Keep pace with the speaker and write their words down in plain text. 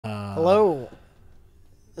Hello.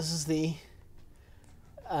 This is the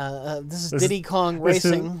Diddy Kong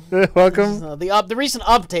Racing. Welcome. The recent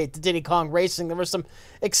update to Diddy Kong Racing. There were some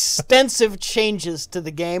extensive changes to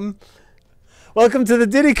the game. Welcome to the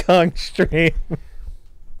Diddy Kong stream.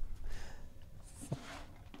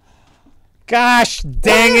 Gosh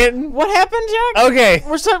dang it! What happened, Jack? Okay.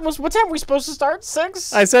 What time were we supposed to start?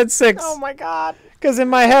 6? I said 6. Oh my god. Because in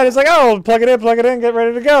my head it's like, oh, plug it in, get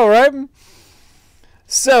ready to go, right?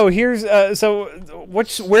 So here's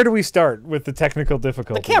where do we start with the technical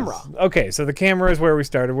difficulties? The camera. Okay, so the camera is where we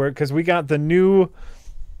started, because we got the new.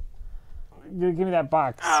 Give me that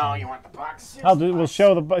box. Oh, you want the box? We'll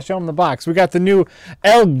show them the box. We got the new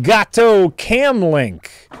Elgato Cam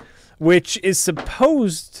Link, which is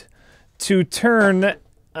supposed to turn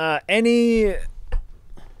any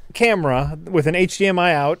camera with an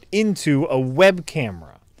HDMI out into a web camera.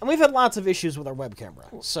 And we've had lots of issues with our web camera.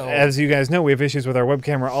 So as you guys know, we have issues with our web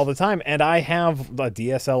camera all the time, and I have a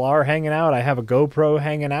DSLR hanging out. I have a GoPro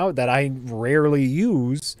hanging out that I rarely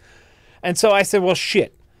use. And so I said, well,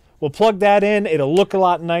 shit. We'll plug that in. It'll look a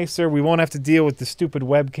lot nicer. We won't have to deal with the stupid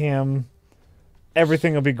webcam.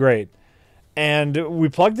 Everything will be great. And we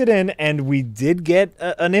plugged it in, and we did get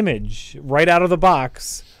an image right out of the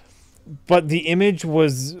box. But the image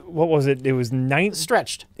was, what was it? It was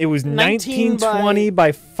stretched. It was 1920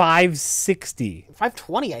 by 560.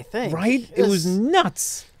 520, I think. Right? It was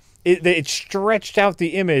nuts. It stretched out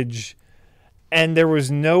the image, and there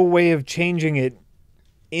was no way of changing it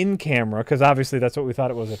in camera, because obviously that's what we thought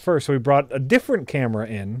it was at first. So we brought a different camera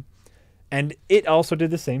in, and it also did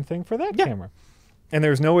the same thing for that camera. And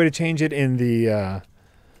there was no way to change it in the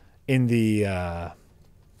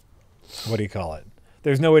what do you call it?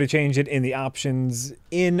 There's no way to change it in the options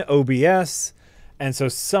in OBS, and so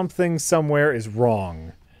something somewhere is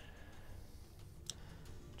wrong.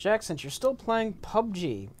 Jack, since you're still playing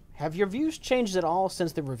PUBG, have your views changed at all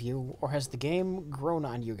since the review, or has the game grown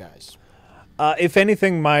on you guys? If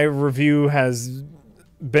anything, my review has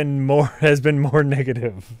been more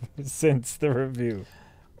negative since the review.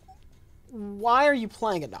 Why are you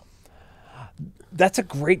playing it now? That's a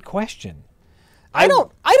great question. I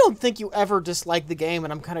don't think you ever disliked the game,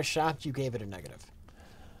 and I'm kind of shocked you gave it a negative.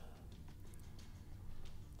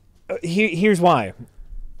 Here's why.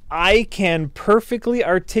 I can perfectly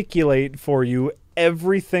articulate for you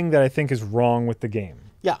everything that I think is wrong with the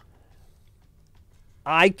game. Yeah.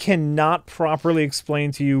 I cannot properly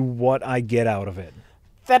explain to you what I get out of it.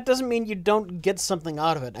 That doesn't mean you don't get something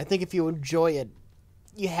out of it. I think if you enjoy it,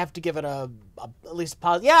 you have to give it at least a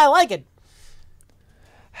positive. Yeah, I like it.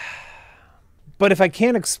 But if I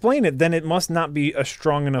can't explain it, then it must not be a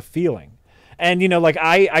strong enough feeling. And, you know, like,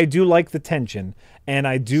 I do like the tension, and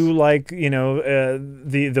I do like, you know,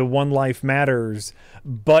 the one life matters,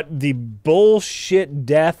 but the bullshit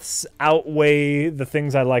deaths outweigh the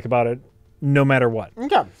things I like about it, no matter what.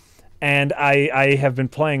 Okay. And I have been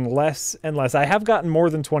playing less and less. I have gotten more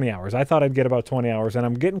than 20 hours. I thought I'd get about 20 hours, and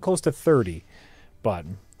I'm getting close to 30, but...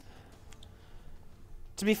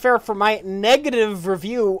 To be fair, for my negative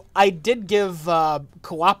review, I did give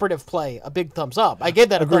cooperative play a big thumbs up. I gave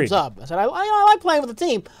that a thumbs up. I said, I like playing with a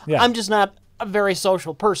team. Yeah. I'm just not a very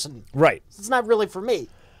social person. Right. It's not really for me.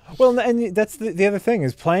 Well, and that's the other thing,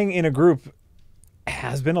 is playing in a group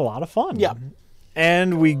has been a lot of fun. Yeah.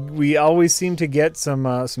 And we always seem to get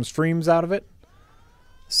some streams out of it.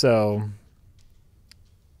 So...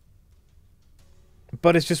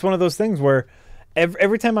 But it's just one of those things where...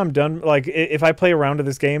 Every time I'm done, like, if I play a round of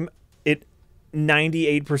this game, it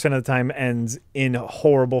 98% of the time ends in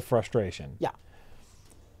horrible frustration. Yeah.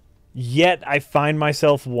 Yet I find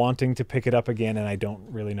myself wanting to pick it up again, and I don't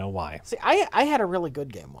really know why. See, I had a really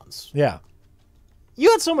good game once. Yeah.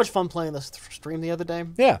 You had so much fun playing this stream the other day.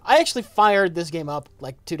 Yeah. I actually fired this game up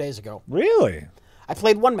like 2 days ago. Really? I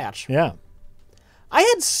played one match. Yeah. I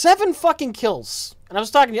had 7 fucking kills. And I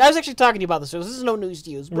was actually talking to you about this. So this is no news to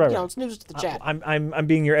you, but you know, it's news to the chat. I'm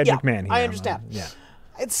being your Ed McMahon here. I understand. Yeah.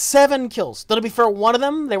 I had 7 kills. Though to be fair, one of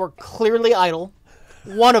them, they were clearly idle.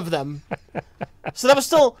 One of them. So that was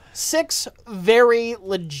still 6 very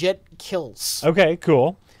legit kills. Okay,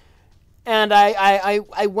 cool. And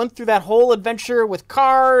I went through that whole adventure with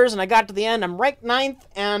cars, and I got to the end. I'm ranked 9th,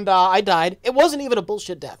 and I died. It wasn't even a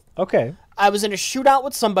bullshit death. Okay. I was in a shootout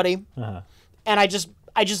with somebody, and I just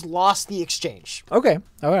lost the exchange. Okay.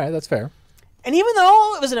 All right, that's fair. And even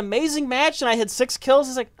though it was an amazing match and I had 6 kills,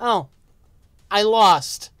 it's like, oh, I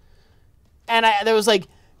lost. And there was, like,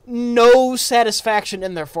 no satisfaction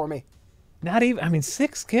in there for me. Not even, I mean,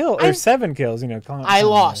 6 kills, or 7 kills, you know. I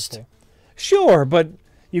lost. Sure, but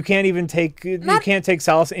you can't even take, you can't take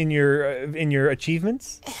solace in your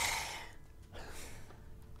achievements?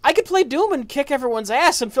 I could play Doom and kick everyone's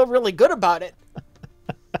ass and feel really good about it.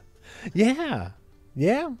 Yeah.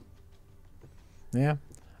 Yeah. Yeah.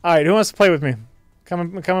 All right, who wants to play with me?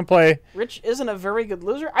 Come and play. Rich isn't a very good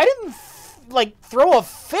loser. I didn't, throw a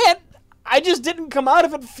fit. I just didn't come out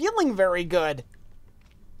of it feeling very good.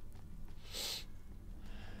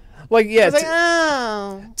 Like, yeah.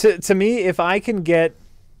 Oh. To me, if I can get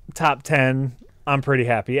top 10, I'm pretty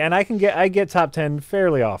happy. And I get top 10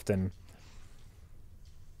 fairly often.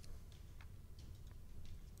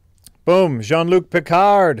 Boom, Jean-Luc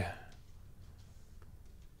Picard.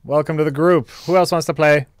 Welcome to the group. Who else wants to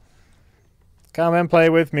play? Come and play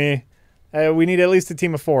with me. We need at least a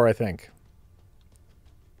team of 4, I think.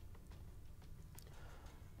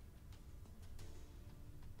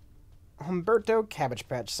 Humberto Cabbage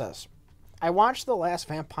Patch says, I watched The Last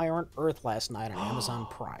Vampire on Earth last night on Amazon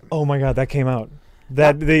Prime. Oh my god, that came out.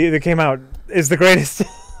 That came out is the greatest.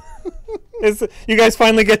 You guys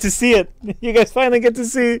finally get to see it. You guys finally get to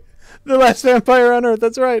see The Last Vampire on Earth.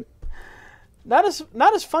 That's right. Not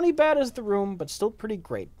as funny bad as The Room, but still pretty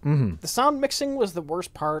great. Mm-hmm. The sound mixing was the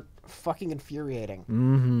worst part. Fucking infuriating.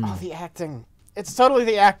 Mm-hmm. Oh, the acting. It's totally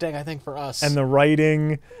the acting, I think, for us. And the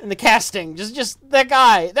writing. And the casting. Just that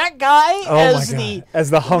guy. That guy as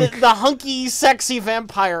the hunk. The hunky, sexy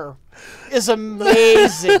vampire is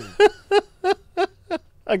amazing.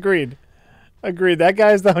 Agreed. That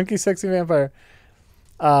guy is the hunky, sexy vampire.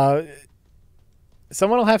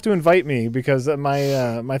 Someone will have to invite me because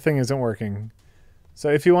my thing isn't working. So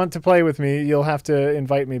if you want to play with me, you'll have to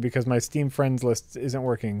invite me because my Steam friends list isn't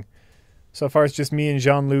working. So far, it's just me and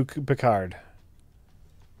Jean-Luc Picard.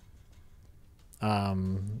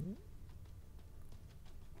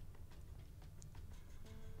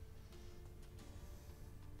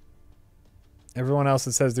 Everyone else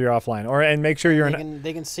that says they're offline, and make sure you're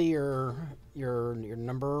they can see your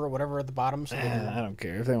number or whatever at the bottom. So I don't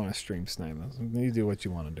care if they want to stream snipe. You do what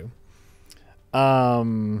you want to do.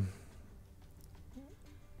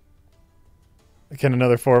 Can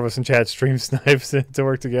another 4 of us in chat stream snipes to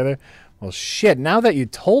work together? Well, shit. Now that you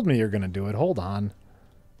told me you're gonna do it, hold on.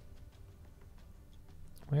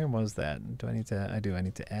 Where was that? Do I need to? I do. I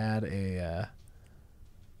need to add a.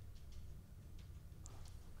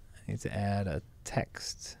 I need to add a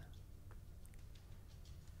text.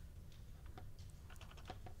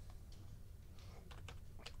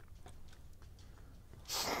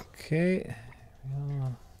 Okay.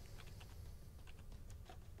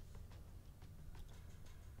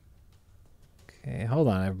 Okay, hold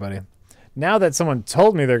on, everybody. Now that someone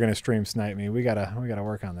told me they're going to stream snipe me, we gotta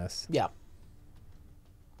work on this. Yeah.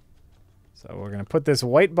 So we're gonna put this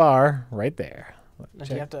white bar right there.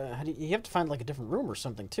 You have to find like a different room or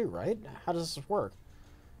something too, right? How does this work?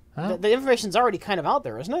 Huh? The information's already kind of out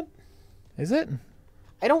there, isn't it? Is it?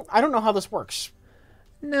 I don't know how this works.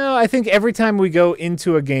 No, I think every time we go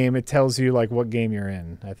into a game, it tells you like what game you're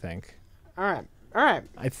in. I think. All right.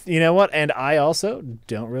 You know what? And I also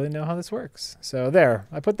don't really know how this works. So there,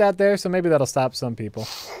 I put that there. So maybe that'll stop some people.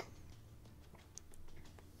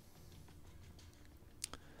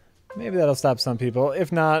 Maybe that'll stop some people.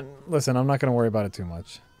 If not, listen, I'm not going to worry about it too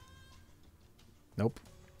much. Nope.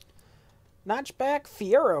 Notchback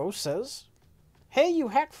Fiero says, hey, you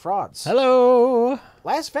hack frauds. Hello.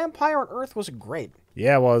 Last Vampire on Earth was great.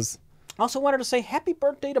 Yeah, it was. Also wanted to say happy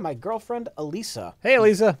birthday to my girlfriend, Elisa. Hey,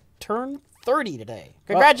 Elisa. Turned 30 today.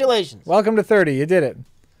 Congratulations. Welcome to 30. You did it.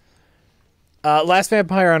 Last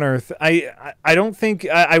Vampire on Earth. I don't think...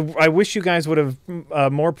 I wish you guys would have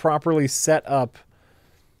more properly set up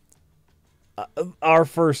our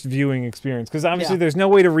first viewing experience, because obviously there's no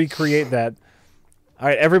way to recreate that. All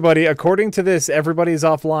right, everybody, according to this, everybody's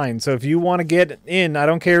offline. So if you want to get in, I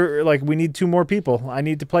don't care, like, we need 2 more people. I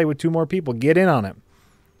need to play with 2 more people. Get in on it.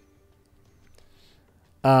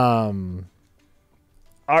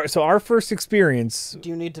 So our first experience... Do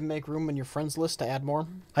you need to make room in your friends list to add more?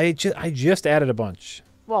 I just added a bunch.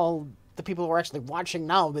 Well, the people who are actually watching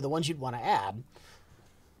now will be the ones you'd want to add.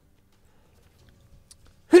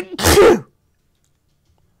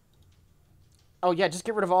 Oh, yeah, just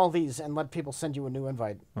get rid of all these and let people send you a new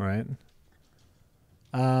invite. All right.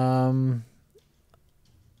 All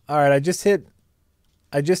right, I just hit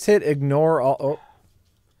ignore all... Oh.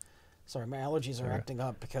 Sorry, my allergies are acting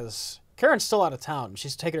up because Karen's still out of town.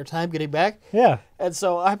 She's taking her time getting back. Yeah. And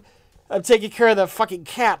so I'm taking care of the fucking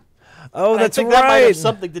cat. Oh, that's right. I think that might have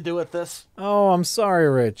something to do with this. Oh, I'm sorry,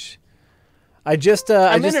 Rich. I'm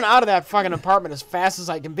in and out of that fucking apartment as fast as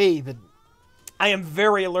I can be, but I am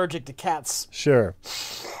very allergic to cats. Sure.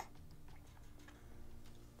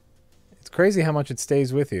 It's crazy how much it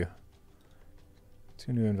stays with you.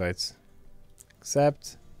 2 new invites.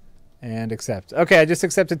 Accept. And accept. Okay, I just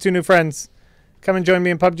accepted 2 new friends. Come and join me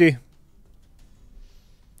in PUBG.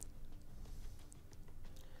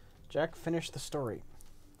 Jack, finish the story.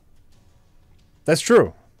 That's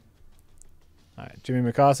true. All right,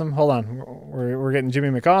 Jimmy McAwesome. Hold on. We're getting Jimmy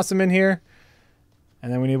McAwesome in here.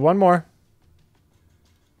 And then we need one more.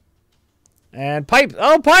 And Pipes.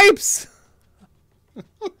 Oh, Pipes!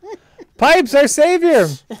 Pipes, our savior.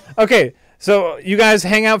 Okay, so you guys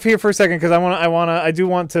hang out here for a second because I do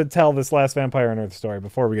want to tell this last Vampire on Earth story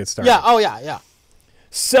before we get started. Yeah. Oh yeah.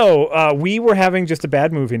 So we were having just a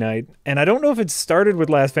bad movie night, and I don't know if it started with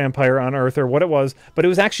Last Vampire on Earth or what it was, but it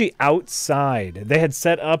was actually outside. They had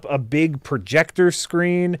set up a big projector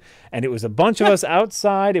screen, and it was a bunch of us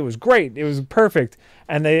outside. It was great. It was perfect.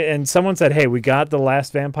 And someone said, "Hey, we got the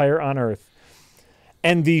Last Vampire on Earth."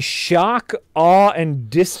 And the shock, awe, and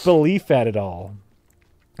disbelief at it all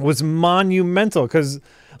was monumental because,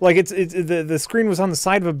 like, the screen was on the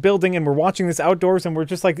side of a building, and we're watching this outdoors, and we're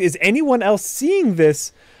just like, is anyone else seeing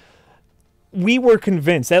this? We were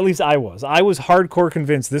convinced, at least I was hardcore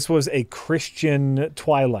convinced this was a Christian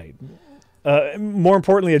Twilight. More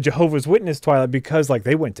importantly, a Jehovah's Witness Twilight because, like,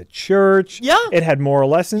 they went to church. Yeah. It had moral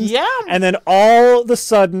lessons. Yeah. And then all of a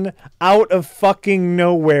sudden, out of fucking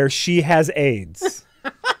nowhere, she has AIDS.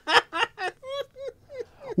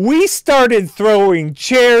 We started throwing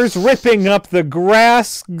chairs, ripping up the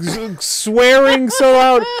grass, swearing so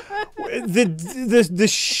loud. The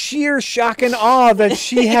sheer shock and awe that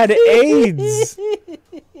she had AIDS.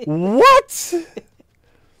 What?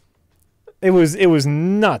 It was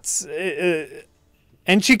nuts.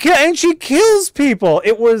 And she kills people.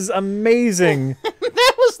 It was amazing.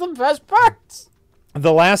 That was the best part.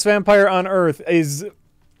 The Last Vampire on Earth is.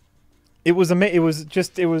 It was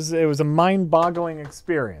a mind-boggling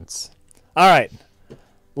experience. All right,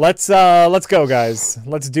 let's go, guys.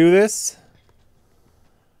 Let's do this.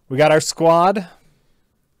 We got our squad.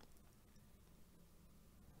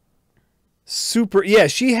 Yeah,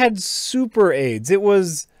 she had super AIDS. It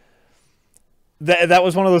was that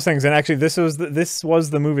was one of those things. And actually, this was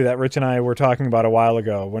the movie that Rich and I were talking about a while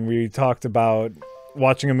ago when we talked about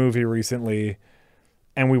watching a movie recently.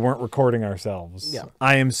 And we weren't recording ourselves. Yeah.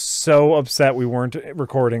 I am so upset we weren't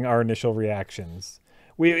recording our initial reactions.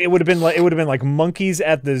 It would have been like monkeys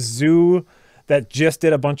at the zoo that just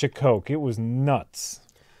did a bunch of coke. It was nuts.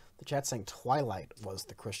 The chat saying Twilight was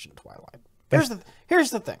the Christian Twilight.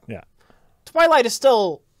 Here's the thing. Yeah. Twilight is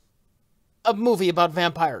still a movie about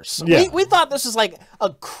vampires. Yeah. We thought this was like a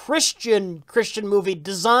Christian movie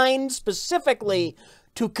designed specifically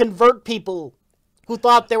to convert people who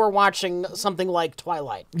thought they were watching something like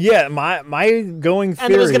Twilight. Yeah, my going theory...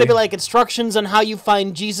 And there was going to be like instructions on how you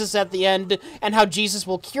find Jesus at the end and how Jesus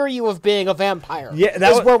will cure you of being a vampire. Yeah,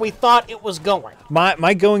 that's where we thought it was going.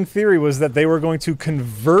 My going theory was that they were going to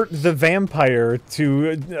convert the vampire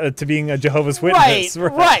to being a Jehovah's Witness.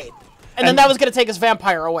 Right. And then that was going to take his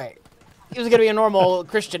vampire away. He was going to be a normal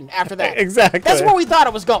Christian after that. Exactly. That's where we thought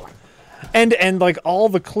it was going. And like all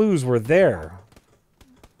the clues were there.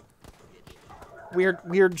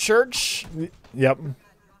 Weird church. Yep.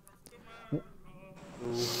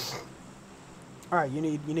 All right, you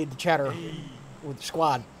need the chatter with the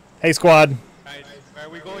squad. Hey, squad. Guys, where are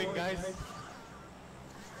we going, guys?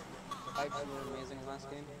 Pipes were amazing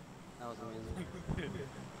last game. That was amazing.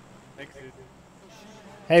 Thanks, dude.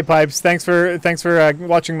 Hey, Pipes. Thanks for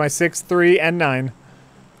watching my 6, 3, and 9.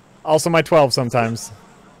 Also my 12 sometimes.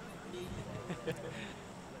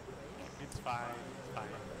 It's fine.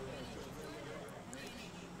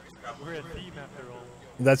 We're a team after all.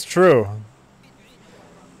 That's true.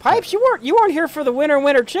 Pipes, you weren't here for the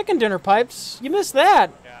winter chicken dinner, Pipes. You missed that.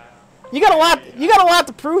 Yeah. You got a lot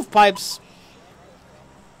to prove, Pipes.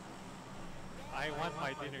 I want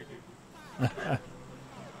my dinner, dude.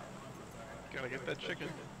 Gotta get that chicken.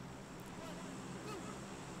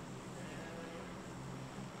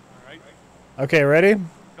 Alright. Okay, ready?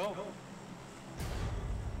 Go.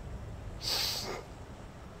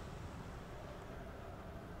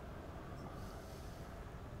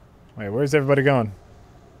 Wait, where's everybody going?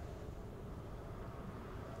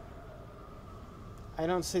 I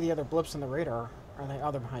don't see the other blips on the radar. Are they? Oh,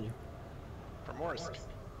 they're behind you. For Morsk.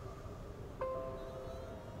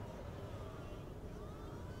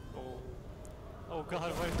 Oh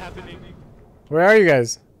god, what is happening? Where are you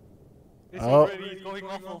guys? It's Oh. already going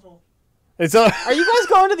awful. It's all. Are you guys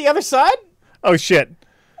going to the other side? Oh shit!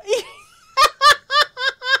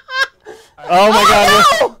 Oh my god!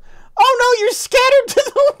 No! Oh no, you're scattered to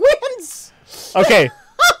the winds. Okay,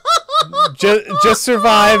 just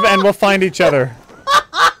survive, and we'll find each other.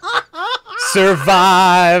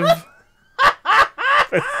 Survive.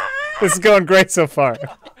 This is going great so far.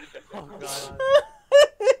 Oh God.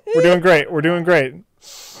 We're doing great. We're doing great.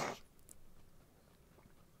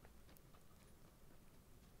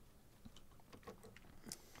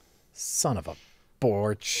 Son of a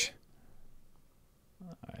borch.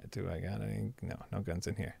 All right, do I got any? No, no guns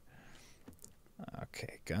in here.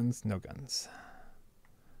 Okay, guns, no guns.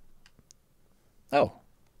 Oh.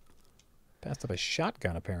 Passed up a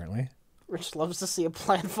shotgun, apparently. Rich loves to see a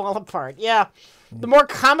plan fall apart. Yeah. The more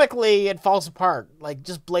comically it falls apart, like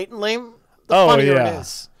just blatantly, the funnier it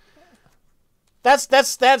is. That's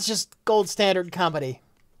just gold standard comedy.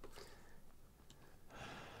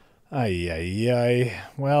 Ay, ay, ay.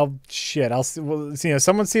 Well, shit. I'll see. Well, you know,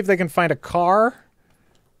 someone see if they can find a car.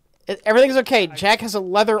 Everything's okay. Jack has a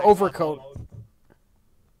leather overcoat.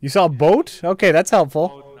 You saw a boat? Okay, that's helpful.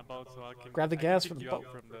 Boat and a boat, so I can, Grab the I gas can from pick the you up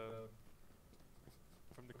boat.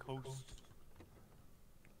 from the coast.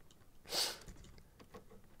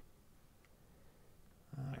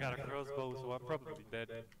 I got a crossbow, so I'm probably dead.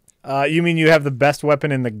 You mean you have the best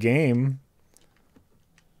weapon in the game?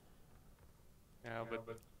 Yeah,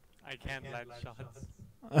 but I can't land shots.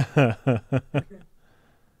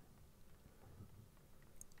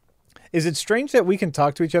 Is it strange that we can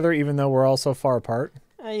talk to each other even though we're all so far apart?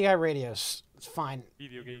 You got radios. It's fine.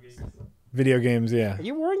 Video games. Video games, yeah. Are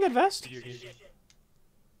you wearing that vest? Video games.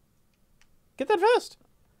 Get that vest.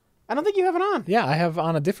 I don't think you have it on. Yeah, I have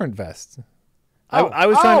on a different vest. Oh, I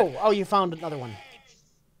was trying to... Oh, you found another one.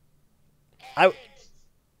 I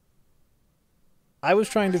was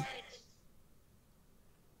trying to...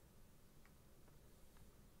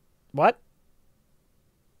 What?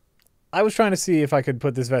 I was trying to see if I could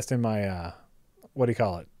put this vest in my, what do you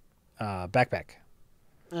call it? Backpack.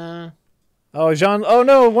 Oh, Jean... Oh,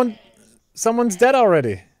 no, someone's dead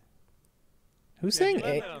already. Who's saying... He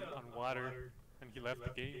landed on water, and he left the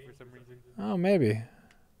game for some reason. Oh, maybe.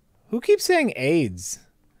 Who keeps saying AIDS?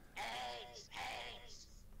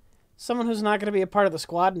 Someone who's not going to be a part of the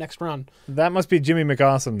squad next round. That must be Jimmy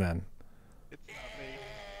McAwesome then. It's not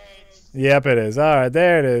me. Yep, it is. All right,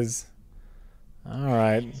 there it is. All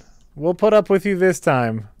right. We'll put up with you this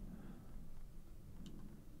time.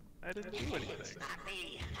 I didn't do anything.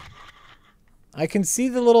 I can see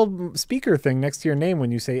the little speaker thing next to your name when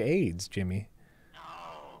you say AIDS, Jimmy.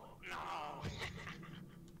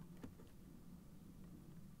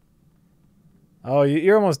 Oh,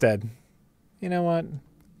 you're almost dead. You know what?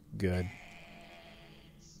 Good.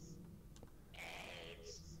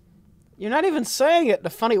 You're not even saying it in a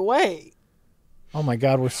funny way. Oh my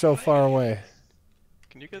God, we're so far away.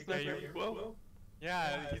 Can you guys not hear me well?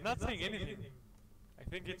 Yeah, he's not saying anything. I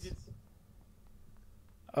think it's...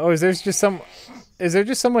 Oh, is there just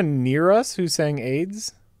someone near us who's saying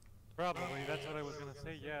AIDS? Probably, that's what I was gonna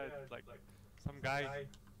say. Yeah, it's like some guy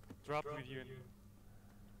dropped with you and...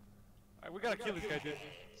 we gotta kill this guy, dude.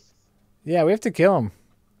 Yeah, we have to kill him.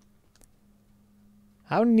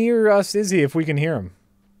 How near us is he if we can hear him?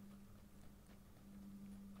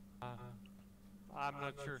 I'm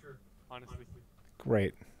not sure, honestly.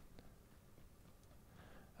 Great.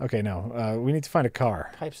 Okay, no. We need to find a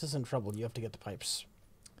car. Pipes is in trouble. You have to get the Pipes.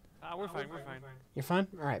 We're fine, we're fine. You're fine?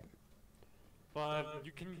 All right. But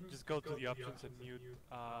you can just go to the options and mute,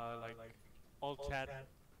 like, all chat,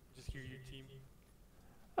 just hear your team.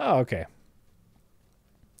 Oh, okay.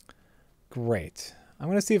 Great. I'm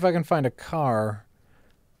going to see if I can find a car.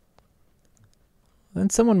 Then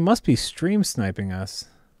someone must be stream sniping us.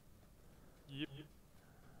 Yep.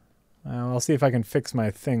 I'll see if I can fix my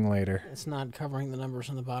thing later. It's not covering the numbers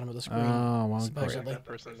on the bottom of the screen. Oh, well, supposedly. That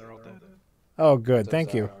person, they're all dead. Oh, good. So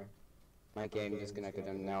Thank you. sorry. My game disconnected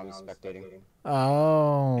and now I'm spectating.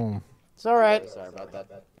 Oh, It's all right. Sorry about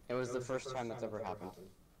that. It was the first time that's ever happened.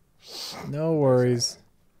 no worries.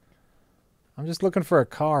 I'm just looking for a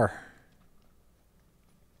car.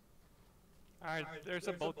 Alright, there's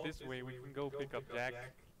a boat this way. We can go pick up Jack.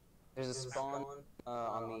 There's a spawn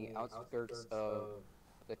on the outskirts of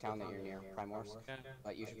the town that you're near, Primorsk.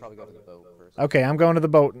 Yeah. You should probably go to the boat first. Okay, I'm going to the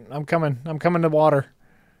boat. I'm coming. I'm coming to water.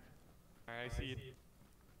 Alright, I see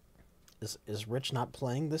it. Is Rich not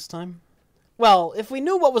playing this time? Well, if we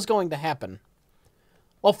knew what was going to happen.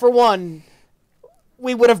 Well, for one,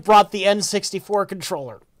 we would have brought the N64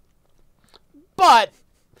 controller. But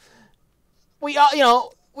we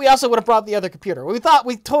also would have brought the other computer. We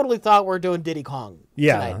totally thought we were doing Diddy Kong.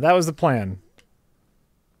 Yeah, tonight. that was the plan.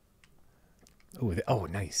 Ooh, oh,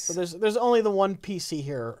 nice. So there's only the one PC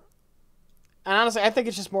here. And honestly, I think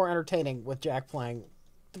it's just more entertaining with Jack playing,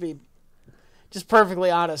 to be just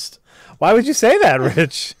perfectly honest. Why would you say that,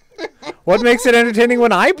 Rich? What makes it entertaining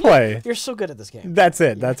when I play? You're so good at this game. That's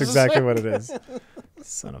it. That's exactly what it is.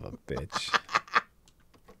 Son of a bitch.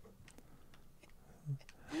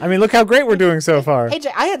 I mean, look how great we're doing so far. Hey,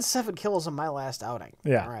 Jay, I had 7 kills in my last outing.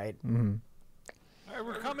 Yeah. All right. All right,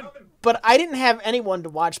 we're coming. But I didn't have anyone to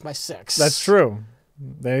watch my 6. That's true.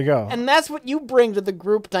 There you go. And that's what you bring to the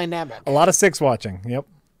group dynamic. A lot of 6 watching. Yep.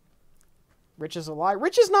 Rich is a lie.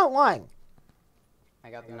 Rich is not lying. I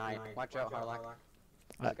got the knight. Watch out, Harlock.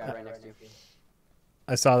 There's a guy right next to you.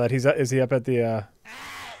 I saw that. Is he up at the?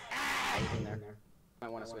 He's in there.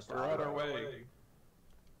 Might want to switch to We're on our way.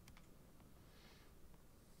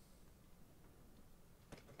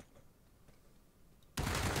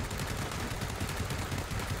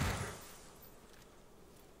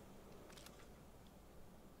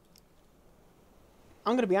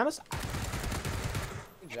 I'm going to be honest.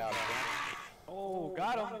 Good job, Jack. Oh,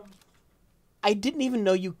 got him. I didn't even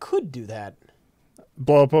know you could do that.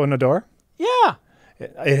 Blow up on a door. Yeah.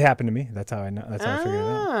 It happened to me. That's how I know. That's how I figured it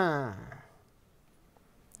out.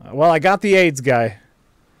 Ah. Well, I got the AIDS guy.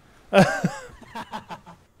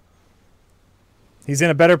 He's in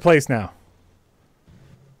a better place now.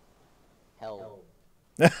 Hell.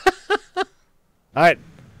 All right.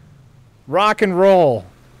 Rock and roll.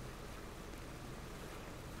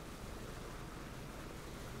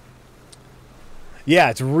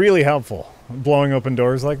 Yeah, it's really helpful blowing open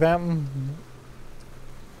doors like that.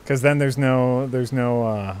 Because then there's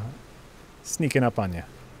no sneaking up on you.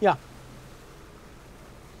 Yeah.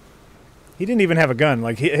 He didn't even have a gun.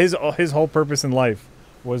 Like his whole purpose in life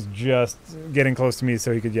was just getting close to me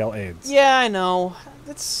so he could yell AIDS. Yeah, I know.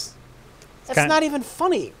 That's kind- not even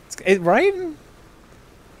funny. Right?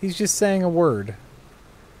 He's just saying a word.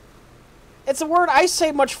 It's a word I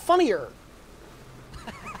say much funnier.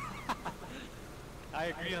 I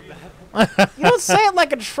agree on that. You don't say it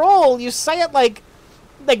like a troll. You say it like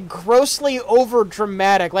grossly over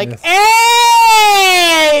dramatic, like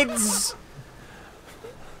AIDS.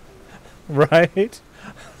 Right?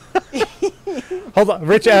 Hold on,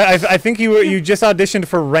 Rich. I think you just auditioned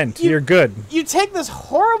for Rent. You're good. You take this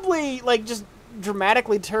horribly, like, just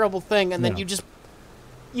dramatically terrible thing, and then Yeah.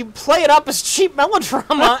 you play it up as cheap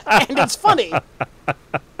melodrama, and it's funny.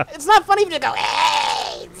 It's not funny if you go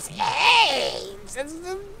AIDS, AIDS.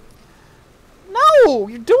 No,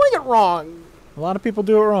 you're doing it wrong. A lot of people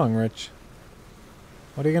do it wrong, Rich.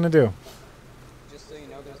 What are you gonna do? Just so you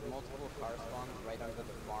know, there's multiple car spawns right under the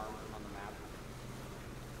farm on the map.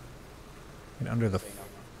 Get under the. So you know.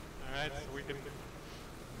 All right, so we can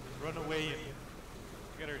run away and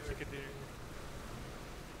get our ticket there.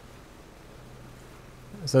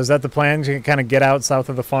 So is that the plan? You kind of get out south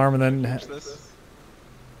of the farm and then. I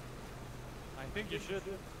think you should.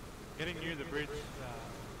 Getting near the bridge,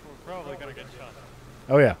 we're probably gonna get shot.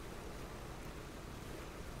 Oh yeah.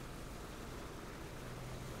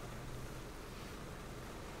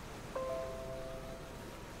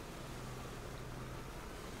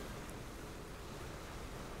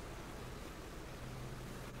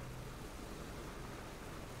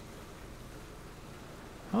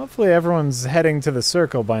 Hopefully everyone's heading to the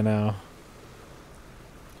circle by now.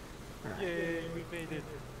 Yay, we made it.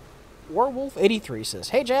 Warwolf83 says,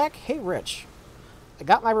 "Hey Jack, hey Rich. I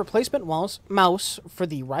got my replacement mouse for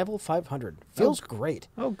the Rival 500. Feels great.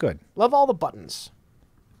 Oh, good. Love all the buttons.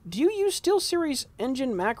 Do you use SteelSeries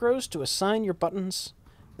engine macros to assign your buttons?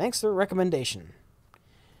 Thanks for the recommendation."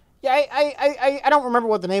 Yeah, I don't remember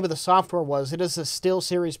what the name of the software was. It is a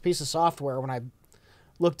SteelSeries piece of software when I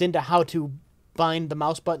looked into how to bind the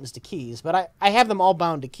mouse buttons to keys. But I have them all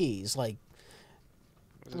bound to keys, like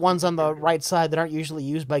ones on the right side that aren't usually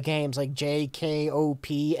used by games, like J, K, O,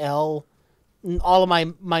 P, L. All of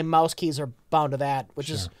my mouse keys are bound to that,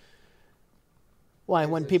 which is why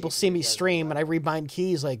when people see me stream and I rebind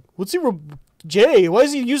keys, like, what's your J? Why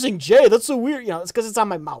is he using J? That's so weird. You know, it's because it's on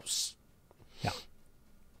my mouse. Yeah.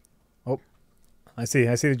 Oh, I see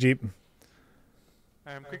the Jeep.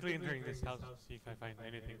 I'm quickly entering this house to see if I find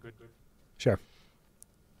anything good. Sure.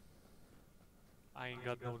 I ain't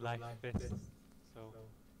got no life vest, so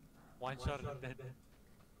one shot and I'm dead.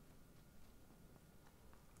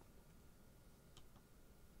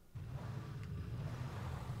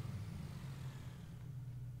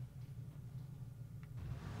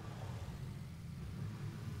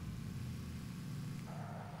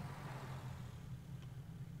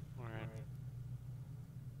 Alright.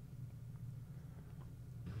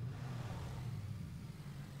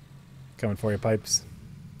 Coming for you, Pipes.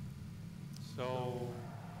 So,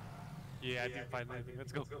 yeah, I didn't find anything.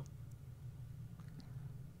 Let's go.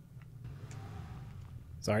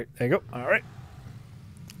 Sorry. There you go. All right.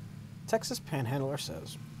 Texas Panhandler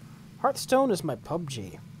says, "Hearthstone is my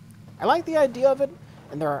PUBG. I like the idea of it,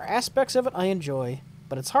 and there are aspects of it I enjoy,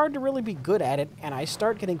 but it's hard to really be good at it, and I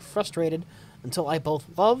start getting frustrated until I both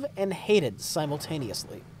love and hated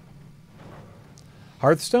simultaneously.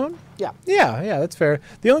 Hearthstone? Yeah. Yeah, that's fair.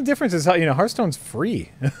 The only difference is how, Hearthstone's free.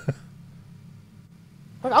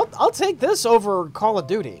 Look, I'll take this over Call of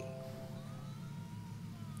Duty.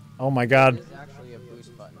 Oh my god. There is actually a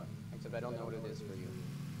boost button, except I don't know what it is for you.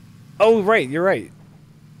 Oh, right, you're right.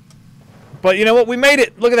 But you know what? We made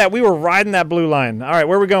it. Look at that. We were riding that blue line. All right,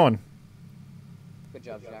 where are we going? Good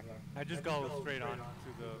job, Jack. I just go straight on to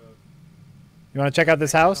the. You want to check out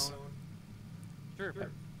this house? Sure.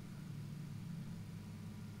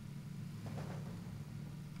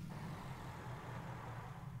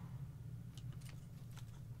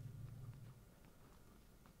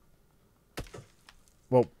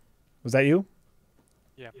 Whoa. Was that you?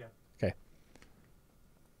 Yeah. Okay.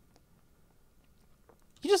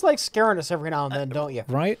 You just like scaring us every now and then, don't you?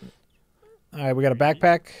 Right? All right, we got a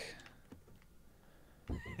backpack.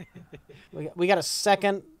 We got a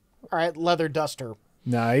second, all right, leather duster.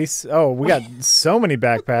 Nice. Oh, we got so many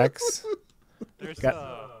backpacks. There's Got-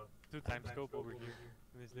 a 2x scope over here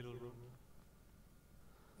in this little room.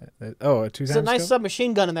 Oh, a 2 There's times a nice scope?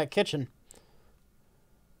 submachine gun in that kitchen.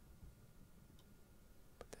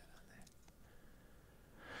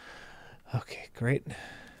 Okay, great.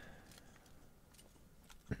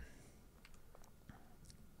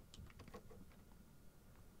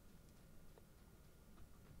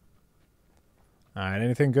 All right,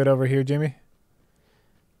 anything good over here, Jimmy?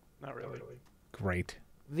 Not really. Great.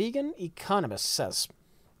 Vegan Economist says,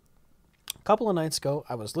 a couple of nights ago,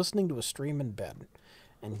 I was listening to a stream in bed,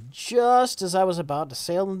 and just as I was about to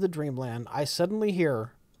sail into dreamland, I suddenly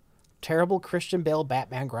hear terrible Christian Bale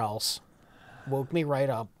Batman growls. Woke me right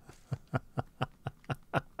up.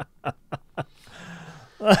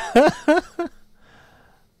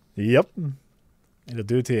 Yep. It'll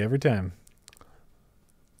do it to you every time.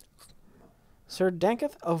 Sir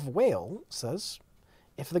Danketh of Whale says,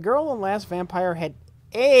 if the girl in Last Vampire had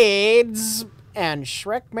AIDS and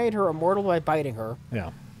Shrek made her immortal by biting her,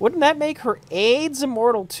 Yeah. wouldn't that make her AIDS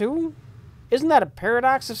immortal too? Isn't that a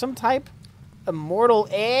paradox of some type? Immortal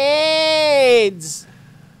AIDS!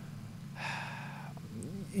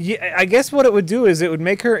 Yeah, I guess what it would do is it would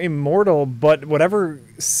make her immortal, but whatever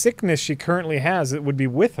sickness she currently has, it would be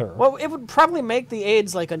with her. Well, it would probably make the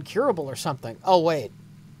AIDS, like, uncurable or something. Oh, wait.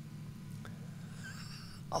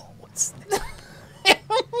 Oh, what's that?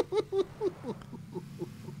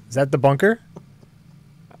 Is that the bunker?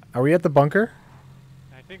 Are we at the bunker?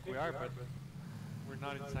 I think we are, but we're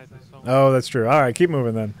not inside the zone. Oh, that's true. All right, keep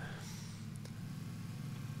moving then.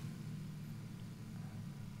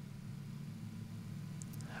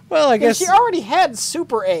 Well, I guess... She already had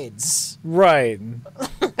super AIDS. Right.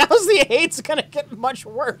 How's the AIDS gonna get much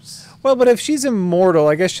worse? Well, but if she's immortal,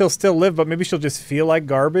 I guess she'll still live, but maybe she'll just feel like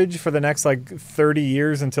garbage for the next, 30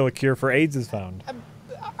 years until a cure for AIDS is found.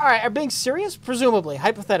 All right, are being serious? Presumably,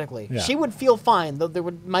 hypothetically. Yeah. She would feel fine, though there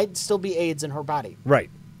might still be AIDS in her body. Right.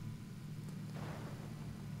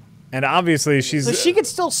 And obviously she's... So she could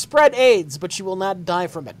still spread AIDS, but she will not die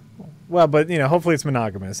from it. Well, but, hopefully it's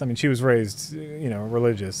monogamous. I mean, she was raised,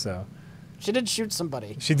 religious, so... She did shoot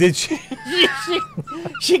somebody. She did... She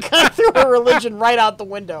kind of threw her religion right out the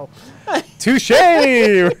window. Touche,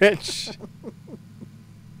 Rich!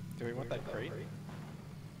 Do we want that crate?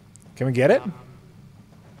 Can we get it?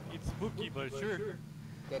 It's spooky, but sure.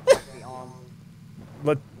 Get the arm.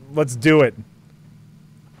 Let's do it.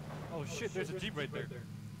 Oh shit, there's a jeep right there.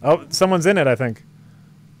 Oh, someone's in it, I think.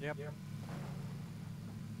 Yep.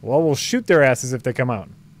 Well, we'll shoot their asses if they come out.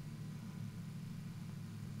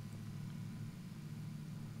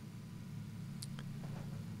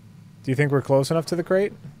 Do you think we're close enough to the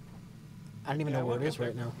crate? I don't even know where it is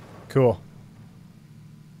right now. Cool.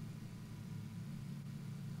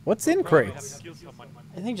 What's in Probably have crates? to kill someone.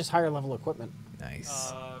 I think just higher level equipment.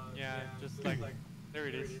 Nice. Yeah, just like there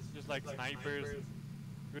it is. Just like snipers,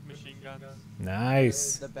 good machine guns.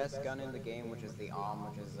 Nice. The best gun in the game, which is the AUM,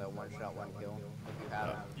 which is a one-shot, one kill. If you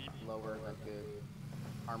have lower, like good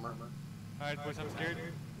armor. Alright, boys, I'm scared.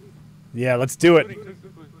 Yeah, let's do it. Looting.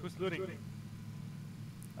 Who's looting?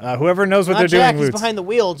 Whoever knows what Not they're Jack, doing, he's loots. behind the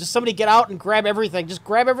wheel. Just somebody get out and grab everything. Just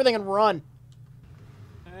grab everything and run.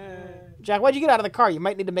 Jack, why'd you get out of the car? You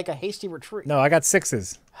might need to make a hasty retreat. No, I got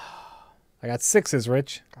 6s. I got 6s,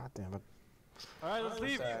 Rich. God damn it. Alright, let's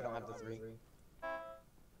leave. Sorry, I don't have the 3.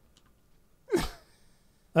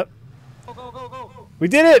 Go, go, go, go. We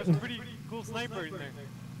did There's a it! pretty cool sniper in there.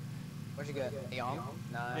 What'd you get? The AUM?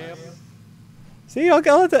 Nice. Yep. See,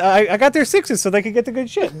 I got their 6s so they could get the good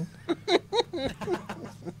shit.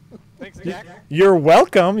 Thanks, Jack. You're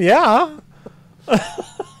welcome, yeah. Hey,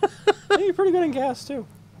 you're pretty good in gas, too.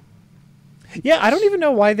 Yeah, I don't even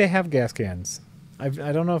know why they have gas cans. I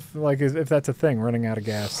don't know if that's a thing, running out of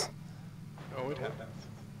gas. Oh, it happens.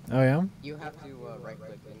 Oh yeah. You have to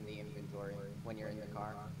right-click in the inventory when you're in the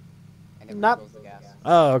car, and it Not- refills the gas.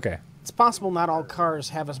 Oh okay. It's possible not all cars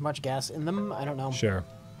have as much gas in them. I don't know. Sure.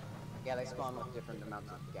 Yeah, they spawn with different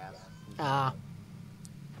amounts of gas. Ah.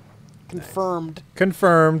 Confirmed.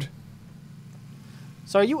 Confirmed.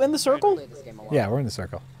 So are you in the circle? Played this game a lot. Yeah, we're in the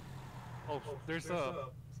circle. Oh, there's a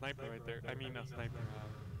sniper right there. I mean, a sniper.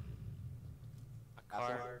 A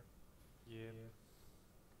car. Yeah.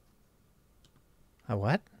 A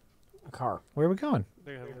what? A car. Where are we going?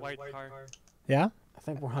 They have a white car. Yeah. I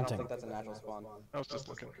think we're I don't hunting. think that's a natural spawn. I was just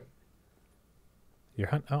looking. You're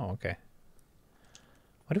hunt. Oh, okay.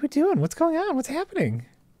 What are we doing? What's going on? What's happening?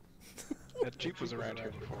 That Jeep was around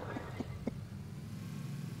here before.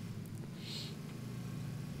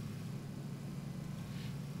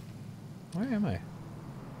 Where am I?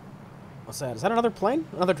 What's that? Is that another plane?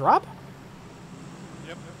 Another drop?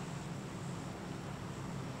 Yep.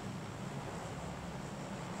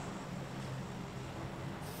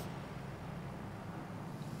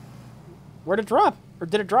 Where'd it drop? Or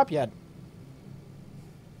did it drop yet?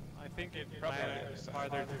 I think it Probably might on the other side.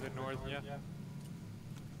 farther to the north, yeah.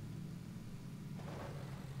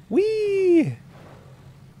 Whee!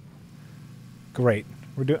 Great.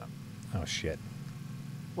 We're doing. Oh shit.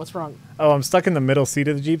 What's wrong? Oh, I'm stuck in the middle seat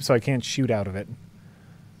of the Jeep, so I can't shoot out of it.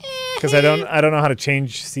 Because I don't know how to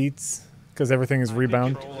change seats. Because everything is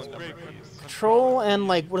rebound. Control and number keys. Control and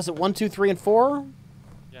like, what is it? 1, 2, 3, and 4?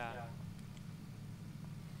 Yeah.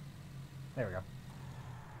 There we go.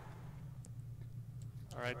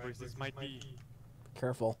 Alright, boys, this might be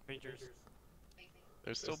Careful. dangerous.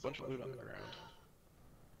 There's still a bunch of loot on the ground.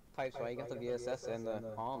 Pipes, why you got the VSS and the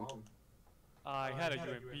palm? I had a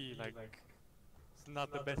UMP, like, it's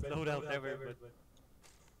not the best loadout ever, but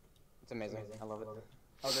It's amazing. I love it.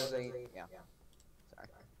 Oh, there's a yeah. Sorry.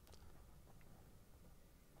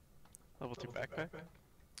 Level 2 backpack.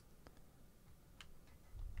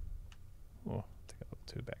 Oh, take a level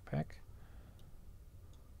 2 backpack.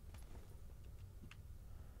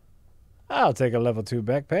 I'll take a level 2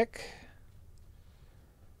 backpack.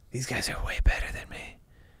 These guys are way better than me.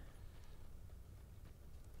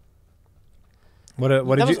 What That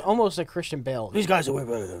did was you? almost a Christian Bale. These guys are way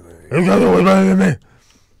better than me. These guys are way better than me.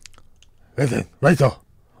 Listen, Rachel.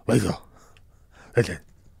 Listen.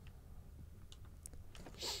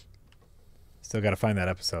 Still got to find that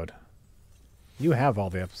episode. You have all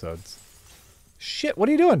the episodes. Shit, what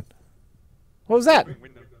are you doing? What was that?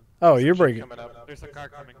 window. Oh, you're breaking. Coming up. There's a car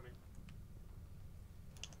coming.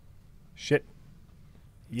 Shit.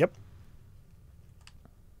 Yep.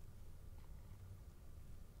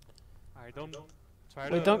 Alright, don't try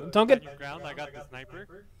Wait, to don't get- stand your ground. I got the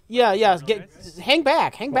sniper. Yeah, yeah. Hang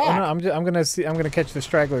back. Hang back. Oh, no, I'm gonna catch the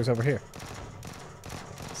stragglers over here.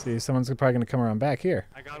 See, someone's probably gonna come around back here.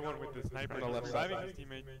 I got one with the sniper. On the He's left side. reviving his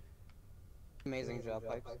teammate. Amazing job,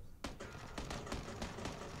 Pipes.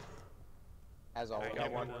 As I always.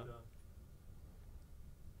 got one.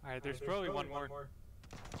 Alright, there's probably one more.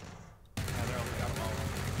 Yeah, they're all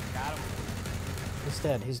got him. He's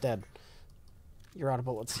dead. He's dead. You're out of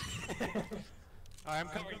bullets. Alright, I'm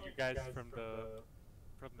covering you guys from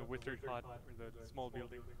the wizard hut or the small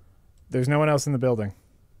building. There's no one else in the building.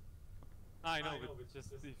 I know, but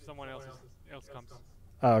just if someone else comes.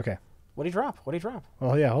 Oh, okay. What'd he drop? What'd he drop?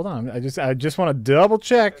 Well, yeah. Hold on. I just want to double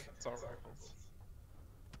check. It's all rifles.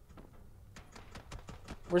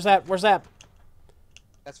 Where's that? Where's that?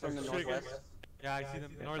 That's from the There's two northwest. guys. Yeah, I see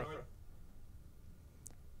them north.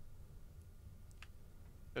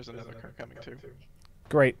 There's another car coming too.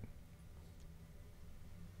 Great.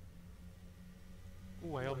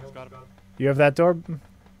 Ooh, I almost got him. You have that door?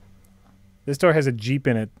 This door has a Jeep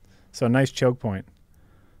in it, so a nice choke point.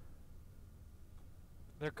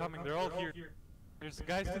 They're coming. They're all here. There's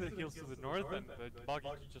guys to the hills to the north, and the buggy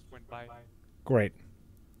just went by. Great.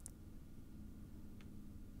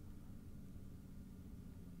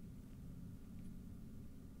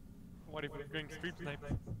 What if we're going street snipe?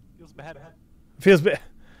 Feels bad. Feels bad.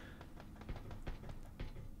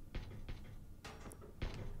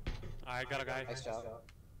 I got a guy. Nice job.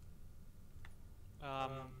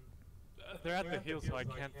 They're at the hill, so I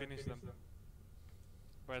can't finish them.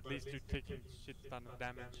 But at least you're taking shit ton of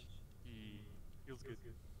damage. Feels good.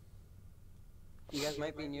 You guys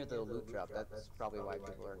might be near the loot drop. That's probably why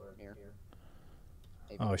people are near.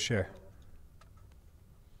 Maybe. Oh, sure.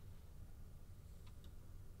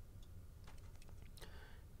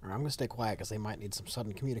 Alright, I'm gonna stay quiet because they might need some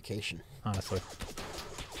sudden communication. Honestly.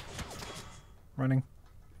 Running.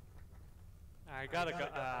 Alright, I got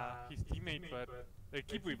his teammate, but they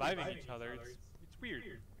keep reviving each other. It's weird.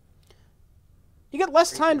 You get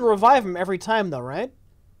less time to revive him every time, though, right?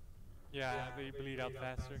 Yeah, they bleed out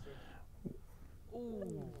faster.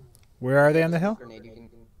 Ooh. Where are they on the hill? Grenade, you can...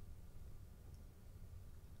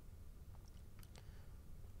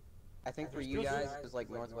 I think for you guys, it's like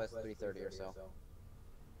northwest 330 or so.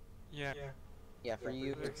 Yeah. Yeah, for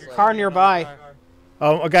you, it's like... Car nearby.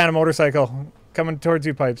 Oh, a guy on a motorcycle coming towards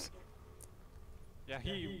you, Pipes. Yeah,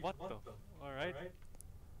 what the? Alright.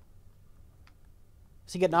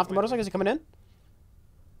 Is he getting off the motorcycle? Is he coming in?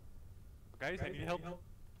 Guys, I need help.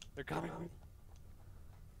 They're coming.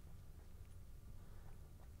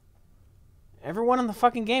 Everyone in the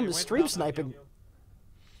fucking game They is went stream up the sniping. hill.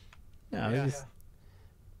 No, they Yeah. just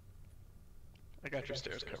I got your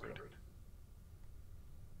stairs covered.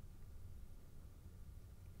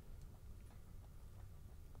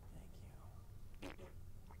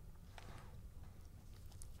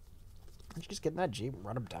 Why don't you just get in that Jeep and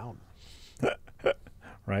run him down?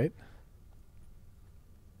 right.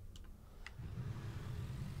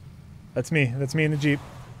 That's me. That's me in the Jeep.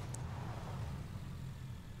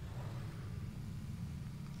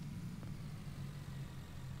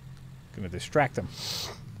 Gonna distract him.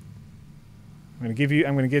 I'm gonna give you.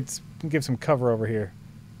 I'm gonna give some cover over here.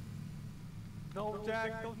 No,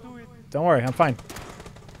 Jack, don't do it. Don't worry, I'm fine.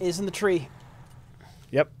 He's in the tree.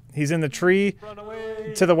 Yep, he's in the tree Run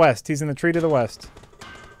away. to the west. He's in the tree to the west.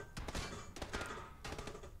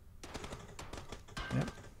 Yep.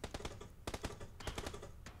 Do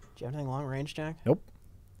you have anything long range, Jack? Nope.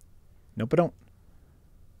 Nope, I don't.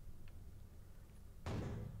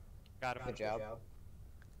 Got him. Good job.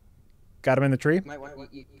 Got him in the tree. Might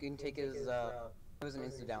want, you can take his, it was an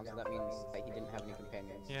instant down, so that means that he didn't have any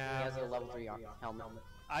companions. Yeah. He has a level 3 helmet.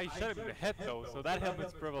 I shot him in the head though, so that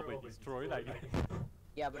helmet's probably destroyed, I guess.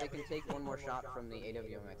 Yeah, but it can take one more shot from the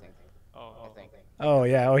AWM, I think. Oh, I think. Oh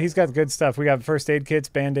yeah. Oh, he's got good stuff. We got first aid kits,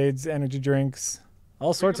 band-aids, energy drinks,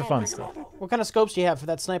 all sorts of fun stuff. What kind of scopes do you have for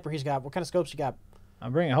that sniper he's got? What kind of scopes you got?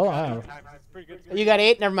 I'm bringing. Hold on. It's pretty good. You got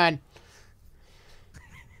 8? Never mind.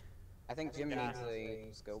 I think Jim needs a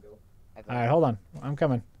scope. I think. All right, hold on. I'm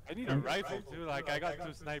coming. I need a rifle too, like I got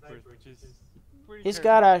 2 snipers, which is pretty He's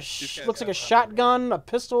terrible. got a looks like a shotgun, a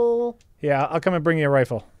pistol. Yeah, I'll come and bring you a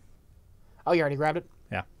rifle. Oh, you already grabbed it?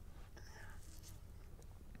 Yeah.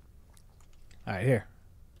 All right, here.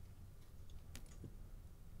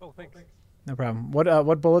 Oh, thanks. No problem.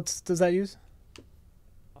 What bullets does that use?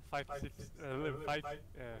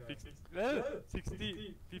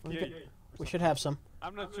 60, 58. We should have some.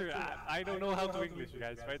 I'm not sure. I don't know how to English, you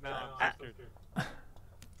guys. Right now, I'm so scared.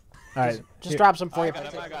 All right. Just here. drop some for you.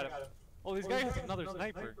 I got him. Oh, this guy has another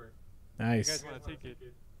sniper. You Nice. guys want to take it?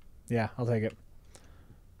 Yeah, I'll take it.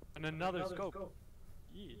 And another scope.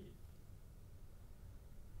 Yeah.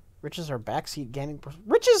 Rich is our backseat gaining person.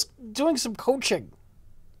 Rich is doing some coaching.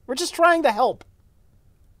 Rich is trying to help.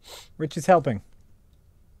 Rich is helping.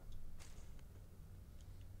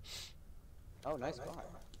 Oh, nice spot.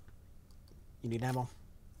 You need ammo?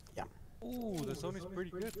 Yeah. Ooh, the zone is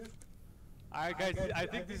pretty good. Alright, guys, I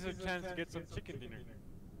think this is a chance to get some chicken dinner.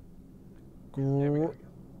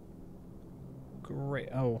 Great.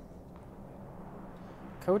 Oh.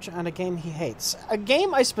 Coach on a game he hates. A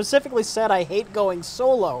game I specifically said I hate going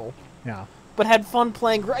solo, Yeah. but had fun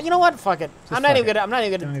playing. You know what? Fuck it. I'm not fuck even it. gonna. I'm not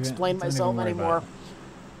even Don't gonna even- explain don't even myself worry about anymore. it.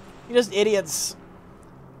 You're just idiots.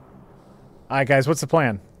 All right, guys. What's the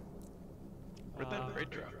plan? Where'd that raid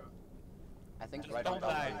drop? I think Just right on don't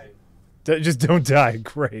top. die. Just don't die.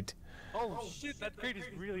 Great. Oh shit, that crate is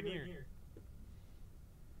really near.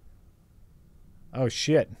 Oh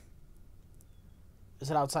shit.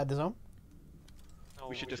 Is it outside the zone? No,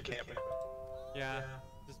 We should just camp it. Yeah,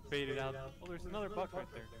 just bait it out. Oh, there's another box right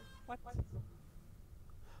there. What?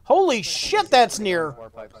 Holy shit, that's near. 4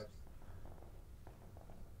 pipes.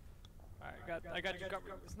 Alright, I got you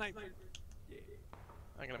covered. Sniper. Yeah.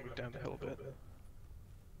 I'm gonna move down the hill a bit.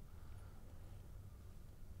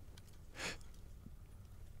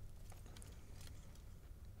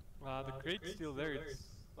 The crate's still there. It's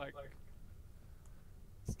like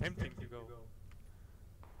it's tempting to go.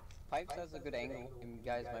 Pipes has a good angle, and you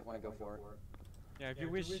guys might want to go for it. Yeah, if you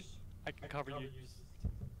wish, I can cover you. Just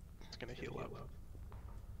It's gonna heal up.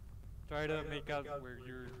 try to make out where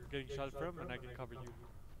you're getting shot from, and I can cover you.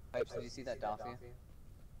 Pipes, did you see that dossier?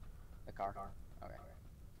 The car? Okay.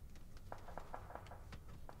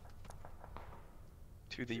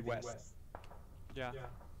 To the west. Yeah.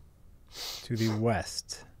 To the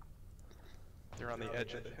west. They're on the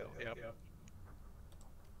edge of the hill. Yep.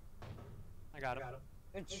 I got him.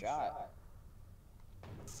 Good shot.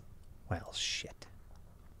 Well, shit.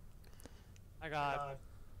 I got.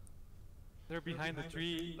 They're behind the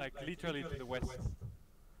tree, like literally to the west.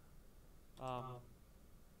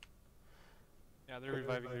 Yeah, they're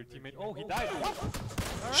reviving their teammate. Oh, he died.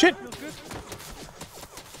 What? All Shit. Right, feels good.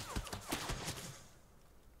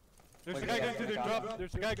 There's a guy going to the drop.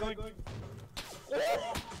 There's a guy going.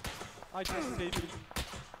 I just saved him.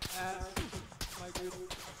 My good.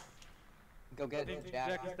 Go get Jack.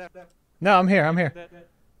 Jack is dead. No, I'm here. I'm here.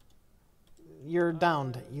 You're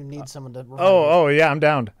downed. You need someone to. revive you. Oh, yeah, I'm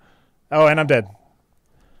downed. Oh, and I'm dead.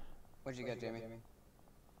 What'd you get, Jamie?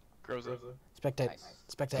 Grows up. Spectate. Nice.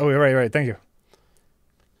 Spectate. Oh, you're right, right. Thank you.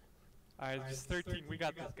 Alright, it's 13. We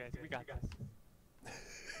got this, guys. We got this.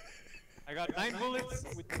 I got 9 bullets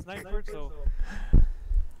with the sniper, so.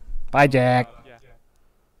 Bye, Jack. Yeah.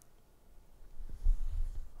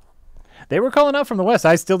 They were calling out from the west.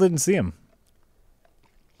 I still didn't see him.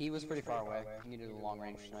 He was pretty far away. He needed a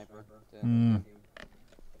long-range sniper. To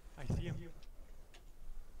I see him.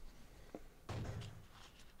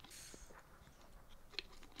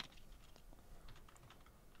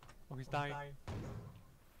 Oh, he's dying.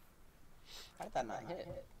 How did that not hit?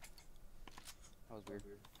 That was weird.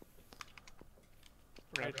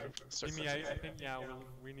 Right. Start Jimmy, I think, yeah,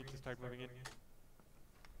 we need to start moving in.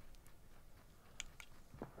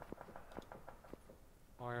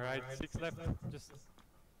 Alright, 6 left. Just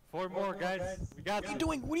 4 more, guys. We got What are you this.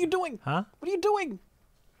 doing? What are you doing? Huh? What are you doing?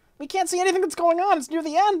 We can't see anything that's going on. It's near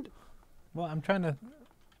the end. Well, I'm trying to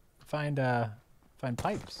find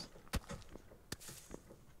pipes.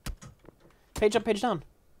 Page up, page down.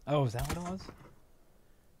 Oh, is that what it was?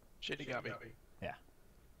 Shit, he got me. Yeah.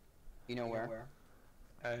 You know where?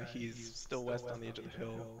 He's still west on the edge of the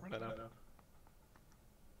hill, running up.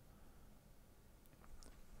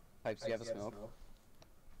 Pipes, do you have a smoke?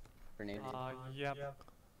 Grenade? Yep.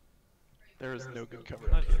 There is no good cover.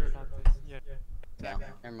 Not sure about this yet. No,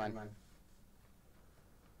 never mind.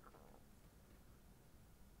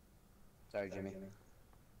 Sorry, Jimmy.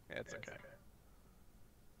 Yeah, it's okay.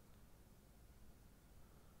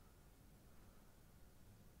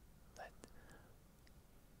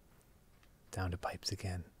 Down to pipes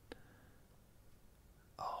again.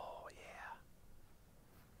 Oh, yeah.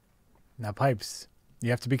 Now, pipes. You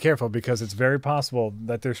have to be careful because it's very possible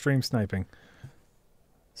that they're stream sniping.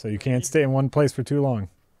 So you can't stay in one place for too long.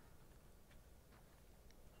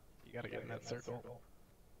 You gotta get in that circle.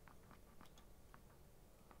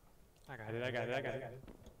 I got it. I'm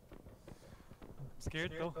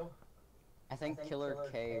scared though. I think Killer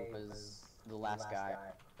K was the last guy.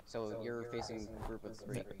 So you're facing a group of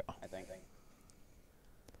 3, I think.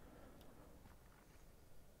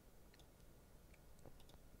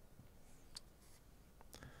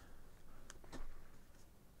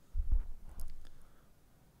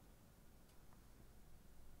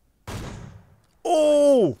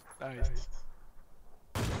 Oh! Nice.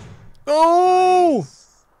 Oh!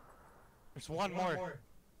 There's one more.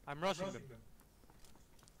 I'm rushing them.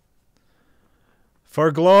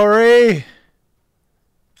 For glory!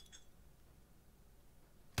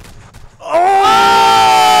 Oh!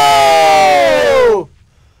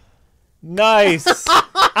 Nice!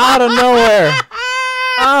 Out of nowhere!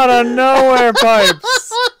 Out of nowhere,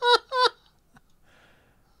 pipes!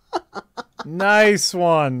 Nice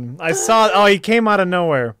one. I saw. Oh, he came out of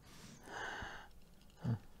nowhere.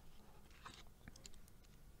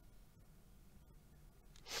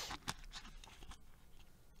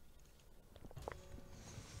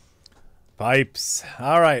 Pipes.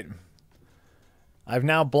 All right. I've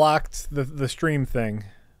now blocked the stream thing.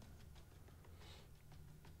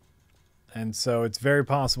 And so it's very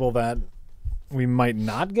possible that we might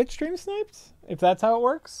not get stream sniped, if that's how it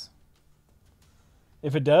works.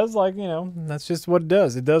 If it does, like, you know, that's just what it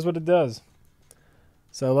does. It does what it does.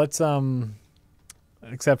 So let's,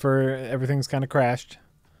 except for everything's kind of crashed.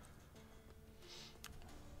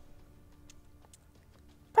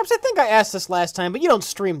 Perhaps I think I asked this last time, but you don't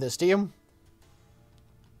stream this, do you?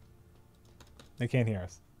 They can't hear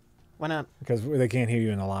us Why not? because they can't hear you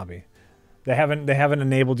in the lobby. They haven't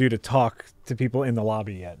enabled you to talk to people in the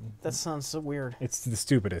lobby yet. That sounds so weird. It's the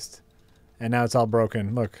stupidest. And now it's all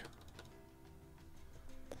broken. Look.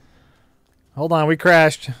 Hold on, we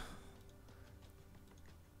crashed.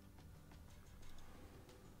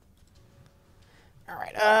 All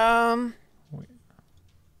right.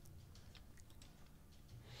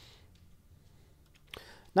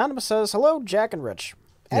 Anonymous says, "Hello, Jack and Rich.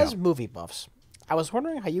 As Yeah. movie buffs, I was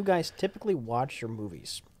wondering how you guys typically watch your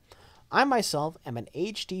movies. I myself am an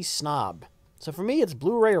HD snob, so for me it's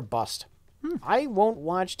Blu-ray or bust. I won't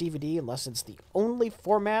watch DVD unless it's the only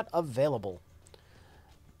format available.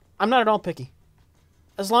 I'm not at all picky.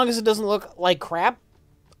 As long as it doesn't look like crap,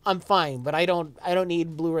 I'm fine, but I don't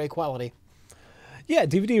need Blu-ray quality. Yeah,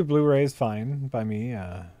 DVD or Blu-ray is fine by me.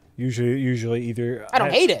 Usually either. I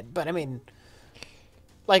don't hate it, but I mean,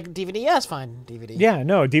 like DVD, yeah, it's fine. DVD. Yeah,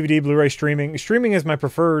 no, DVD, Blu-ray, streaming. Streaming is my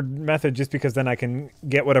preferred method just because then I can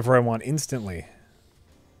get whatever I want instantly.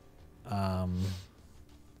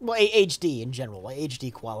 Well, HD in general, like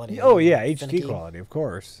HD quality. Oh yeah, finicky. HD quality, of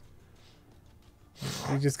course.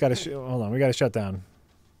 We just got to hold on. We got to shut down.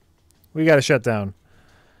 We got to shut down.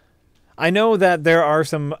 I know that there are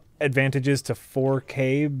some advantages to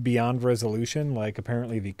 4K beyond resolution. Like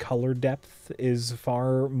apparently the color depth is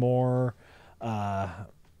far more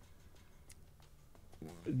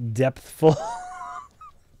depthful.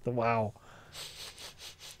 Wow.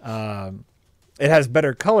 It has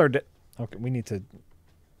better color. Okay, we need to.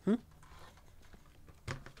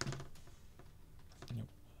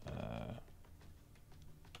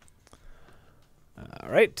 All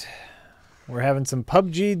right. We're having some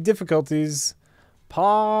PUBG difficulties.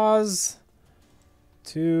 Pause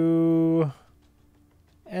to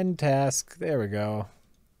end task. There we go.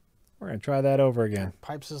 We're going to try that over again.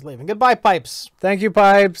 Pipes is leaving. Goodbye, Pipes. Thank you,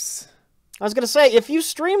 Pipes. I was going to say, if you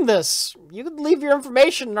stream this, you could leave your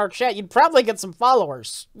information in our chat. You'd probably get some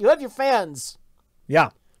followers. You have your fans. Yeah.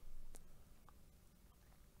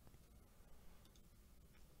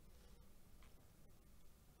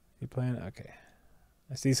 You playing? Okay.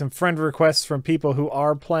 I see some friend requests from people who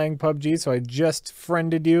are playing PUBG, so I just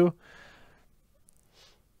friended you.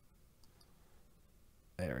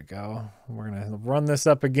 There we go. We're going to run this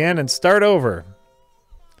up again and start over.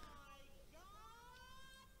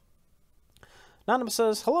 Anonymous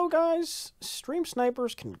says, hello guys. Stream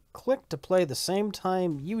snipers can click to play the same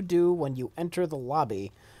time you do when you enter the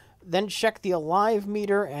lobby. Then check the alive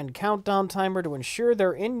meter and countdown timer to ensure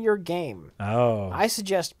they're in your game. Oh. I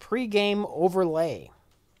suggest pre-game overlay.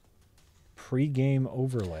 Pre-game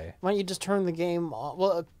overlay. Why don't you just turn the game on?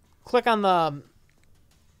 Well, click on the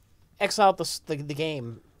X out the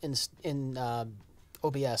game in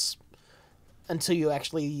OBS until you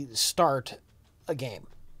actually start a game.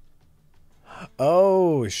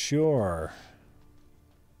 Oh, sure.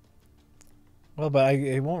 Well, but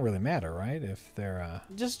it won't really matter, right? If they're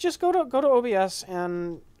Just go to OBS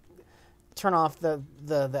and turn off the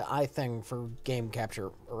eye thing for game capture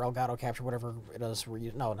or Elgato capture, whatever it is.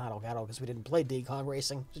 No, not Elgato, because we didn't play Decon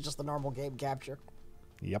Racing. It's just the normal game capture.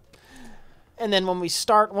 Yep. And then when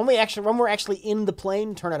we're actually in the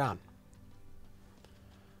plane, turn it on.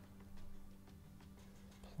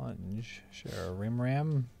 Plunge. Share rim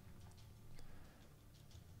ram.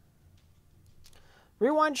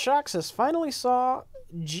 Rewind Shock says, finally saw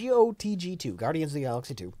GOTG2, Guardians of the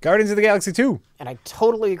Galaxy 2. Guardians of the Galaxy 2. And I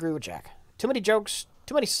totally agree with Jack. Too many jokes,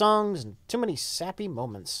 too many songs, and too many sappy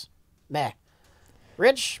moments. Meh.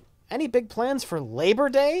 Rich, any big plans for Labor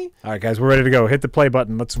Day? All right, guys, we're ready to go. Hit the play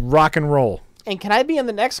button. Let's rock and roll. And can I be in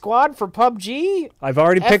the next squad for PUBG? I've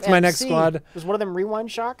already picked my next FMC. squad. Was one of them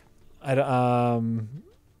Rewind Shock?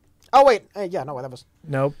 Oh, wait. Yeah, no, that was...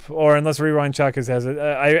 Nope. Or unless Rewind Chuck has it.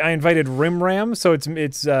 I invited Rim Ram, so it's me.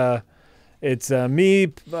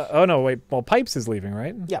 Oh, no, wait. Well, Pipes is leaving,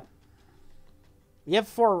 right? Yeah. You have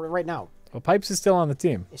 4 right now. Well, Pipes is still on the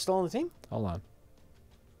team. You still on the team? Hold on.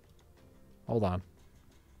 Hold on.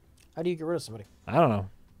 How do you get rid of somebody? I don't know.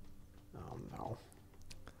 Oh, no.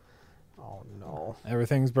 Oh, no.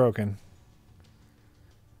 Everything's broken.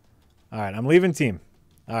 All right, I'm leaving team.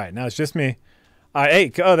 All right, now it's just me. All right,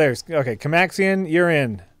 hey, oh, there's, okay, Camaxian, you're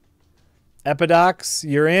in. Epidox,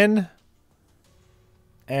 you're in.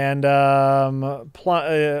 And, We've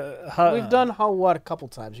done what a couple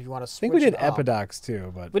times if you want to switch I think we did it up. Epidox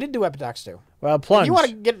too, but. We did do Epidox too. Well, If Plunge. you want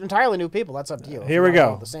to get entirely new people, that's up to you. If Here you we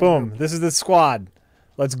wanna go. the same Boom. group. This is the squad.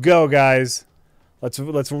 Let's go, guys. Let's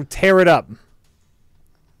tear it up.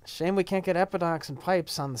 Shame we can't get Epidox and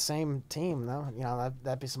Pipes on the same team, though. You know,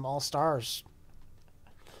 that'd be some all-stars.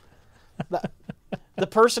 The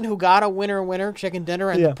person who got a winner chicken dinner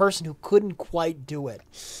and Yeah. the person who couldn't quite do it.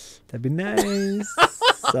 That'd be nice.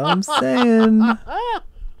 So I'm saying. All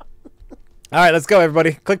right, let's go,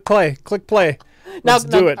 everybody. Click play. Click play. Let's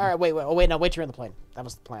do it. All right, wait, no, wait, you're in the plane. That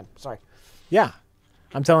was the plan. Sorry. Yeah.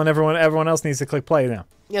 I'm telling everyone else needs to click play now.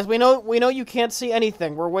 Yes, we know you can't see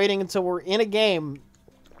anything. We're waiting until we're in a game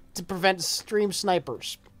to prevent stream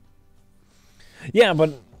snipers. Yeah,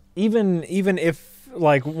 but even if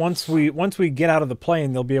like once we get out of the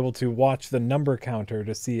plane, they'll be able to watch the number counter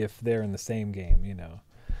to see if they're in the same game, you know.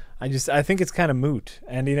 I think it's kind of moot.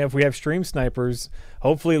 And you know, if we have stream snipers,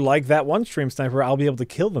 hopefully like that one stream sniper, I'll be able to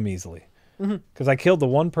kill them easily. Because I killed the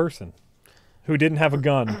one person who didn't have a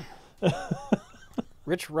gun.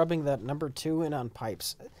 Rich rubbing that number 2 in on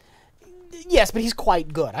Pipes. Yes, but he's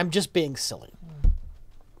quite good. I'm just being silly.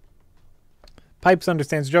 Pipes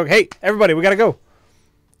understands the joke. Hey, everybody, we gotta go.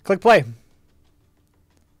 Click play.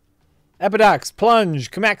 Epidox,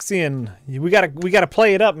 Plunge, Camaxian. We gotta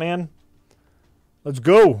play it up, man. Let's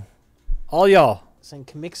go. All y'all. Saying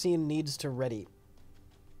Camixian needs to ready.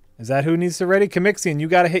 Is that who needs to ready? Camixian, you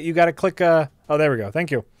gotta click, oh, there we go.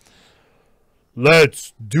 Thank you.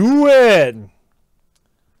 Let's do it.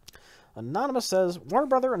 Anonymous says, Warner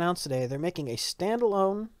Brother announced today they're making a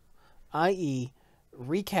standalone, i.e.,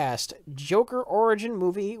 recast Joker origin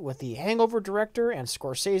movie with the Hangover director and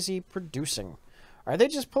Scorsese producing. Are they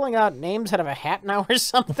just pulling out names out of a hat now or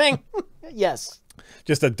something? Yes.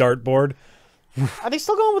 Just a dartboard. Are they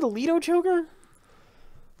still going with a Leto Joker?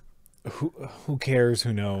 Who cares?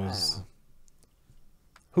 Who knows?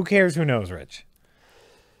 Who cares? Who knows, Rich?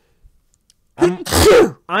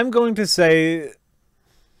 I'm going to say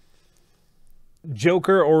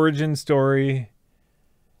Joker origin story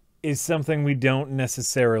is something we don't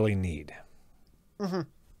necessarily need. Mm-hmm.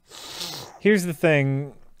 Here's the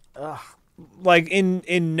thing. Like,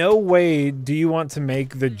 in no way do you want to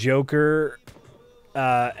make the Joker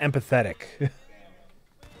empathetic.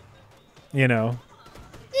 You know?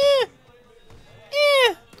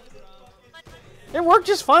 It worked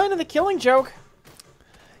just fine in The Killing Joke.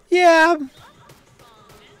 Yeah.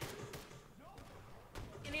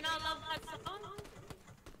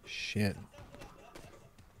 Shit.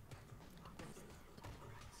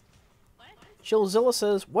 Chillzilla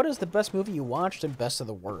says, what is the best movie you watched and best of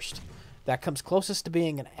the worst? That comes closest to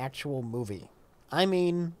being an actual movie. I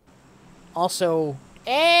mean, also,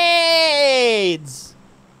 AIDS!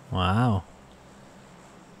 Wow.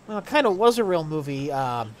 Well, it kind of was a real movie.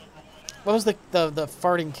 What was the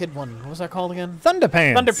farting kid one? What was that called again?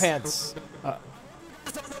 Thunderpants. Thunderpants.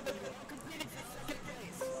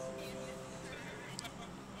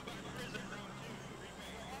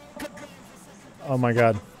 Oh my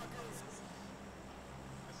god.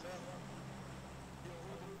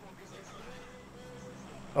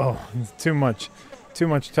 Oh, too much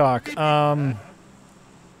talk.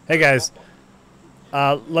 Hey guys,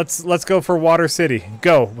 let's go for Water City.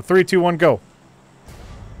 Go. 3, 2, 1, go.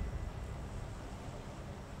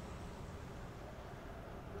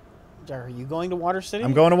 Are you going to Water City?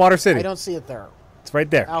 I'm going to Water City. I don't see it there. It's right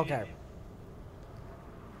there. Okay.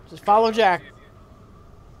 Just follow Jack.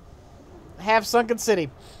 Half Sunken City.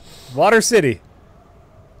 Water City.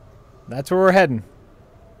 That's where we're heading.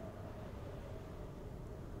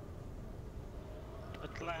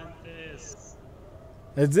 Atlantis.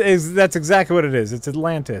 That's exactly what it is. It's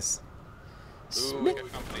Atlantis. Ooh, we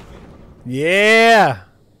got company. Yeah.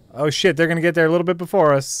 Oh shit, they're gonna get there a little bit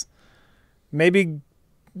before us. Maybe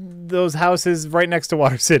those houses right next to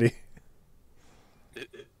Water City.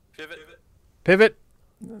 Pivot. Pivot.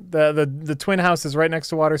 The twin house is right next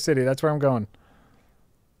to Water City. That's where I'm going.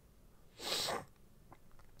 Oh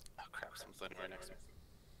crap, someone's landing right next to me.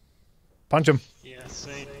 Punch him. Yeah,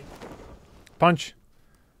 same. Punch.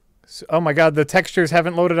 Oh my god, the textures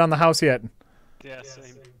haven't loaded on the house yet. Yeah,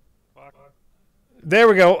 same. Fuck. There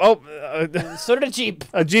we go. Oh, So did a Jeep.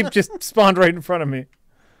 a Jeep just spawned right in front of me.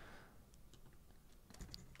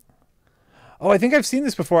 Oh, I think I've seen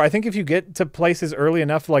this before. I think if you get to places early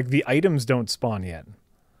enough, like, the items don't spawn yet.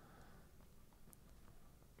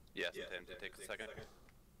 Yes, yeah, it takes a second.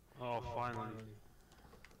 Oh, finally.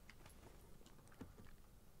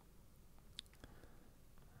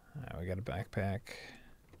 Alright, we got a backpack.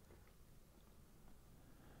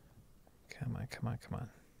 Come on, come on, come on.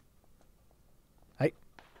 Hey.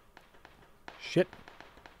 Shit.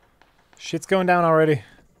 Shit's going down already.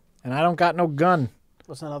 And I don't got no gun.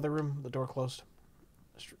 What's that other room? The door closed.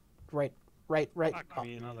 Right. Fuck Oh,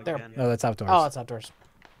 me, not there. again. Oh, that's outdoors. Oh, it's outdoors.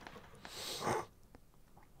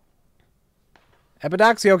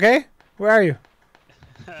 Epidox, you okay? Where are you?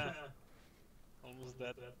 Almost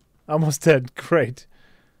dead. Almost dead. Great.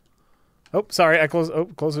 Oh, sorry. I closed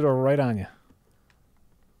the door right on you.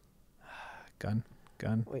 Gun.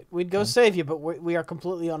 We'd go save you, but we are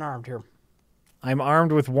completely unarmed here. I'm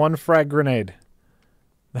armed with one frag grenade.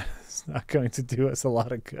 That's not going to do us a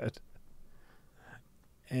lot of good.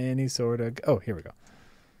 Any sort of... Oh, here we go.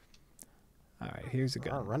 All right, here's a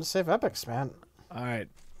gun. Run to save epics, man. All right.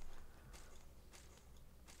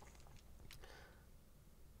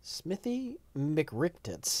 Smithy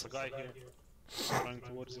McRicktits. The guy here. Running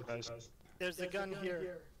towards the guys. There's a gun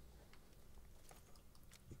here.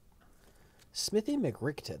 Smithy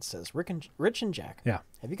McRicktits says, Rich and Jack. Yeah.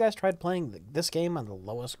 Have you guys tried playing this game on the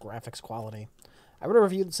lowest graphics quality? I read a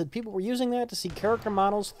review that said people were using that to see character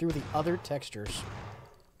models through the other textures.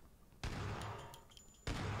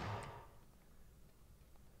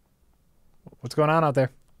 What's going on out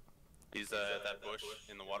there? He's at that bush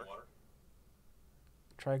in the water.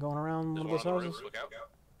 Try going around There's one of those one on the houses. roof. Look out.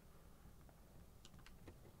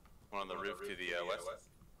 One on the roof to the west.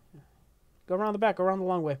 Go around the back. Go around the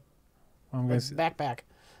long way. I'm gonna see. Back.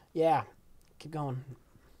 Yeah. Keep going.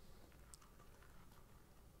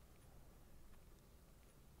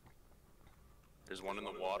 There's one in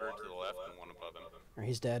the water to the left and one above him. Or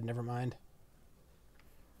he's dead. Never mind.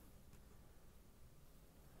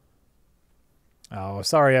 Oh,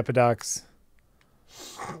 sorry, Epidox.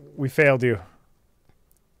 We failed you.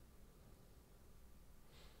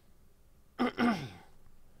 Oh,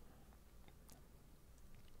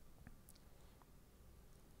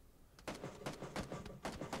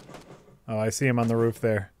 I see him on the roof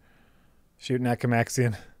there. Shooting at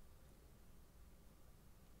Camaxian.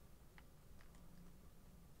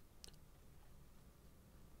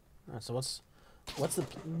 All right, so what's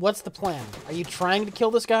the plan? Are you trying to kill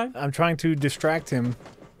this guy? I'm trying to distract him.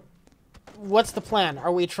 What's the plan?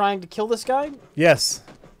 Are we trying to kill this guy? Yes.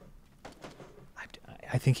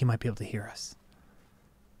 I think he might be able to hear us.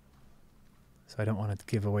 So I don't want to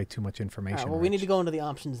give away too much information. All right, well, we need to go into the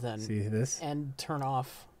options then. See this? And turn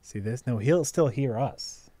off. See this? No, he'll still hear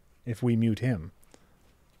us if we mute him.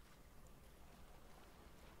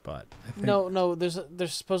 But I think... No. There's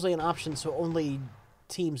supposedly an option so only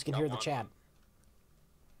teams can hear the chat.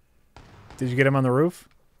 Did you get him on the roof?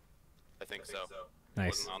 I think so.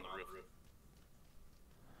 Nice. Wasn't on the roof.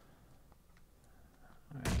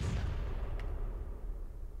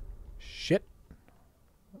 Shit.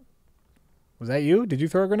 Was that you? Did you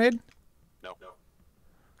throw a grenade? No.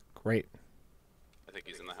 Great. I think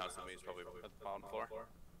he's in the house. He's probably at the bottom floor.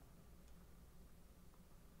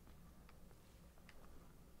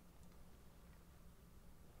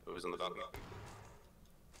 It was in the balcony.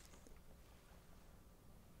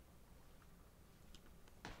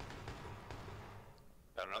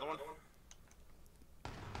 Got another one?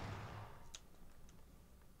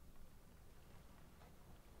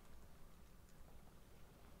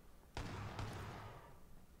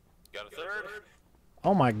 Got a third?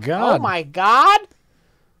 Oh my god. Oh my god!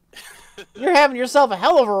 You're having yourself a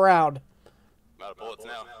hell of a round. I'm out of bullets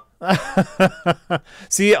now.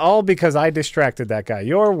 See, all because I distracted that guy.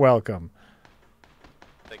 You're welcome.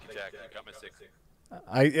 Thank you, Jack. You got my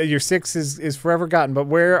 6. Your 6 is forever gotten, but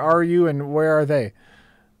where are you and where are they?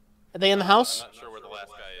 Are they in the house? I'm not sure where the last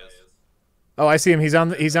guy is. Oh, I see him. He's on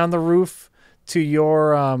the roof to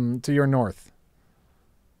your north.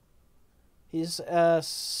 He's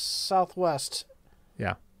southwest.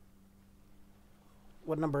 Yeah.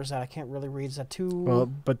 What number is that? I can't really read. Is that 2? Well,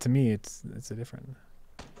 but to me it's a different.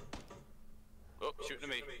 Oh, shooting at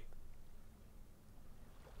me.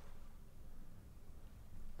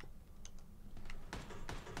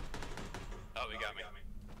 Oh, he got me.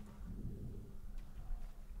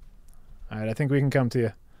 All right, I think we can come to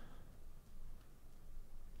you.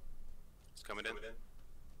 He's coming in.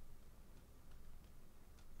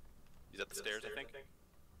 He's at the stairs, I think.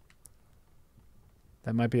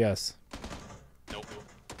 That might be us. Nope.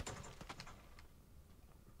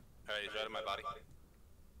 Alright, he's right in my body.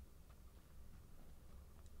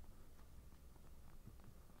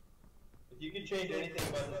 If you could change anything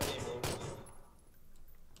about this game, what would it be?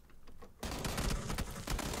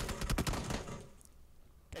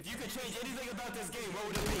 If you could change anything about this game, what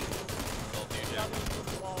would it be?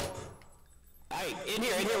 Hey, in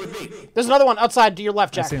here with me. There's another one outside to your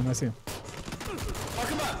left, I Jack. see him. Fuck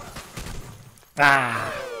him up.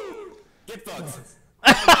 Ah! Get fucked.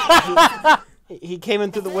 He came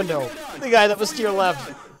in through the window. The guy that was to your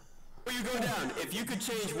left. Before you go down, if you could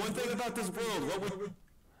change one thing about this world, what would...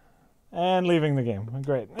 And leaving the game.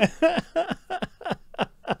 Great.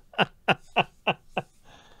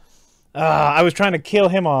 I was trying to kill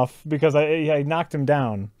him off because I knocked him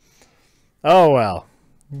down. Oh, well.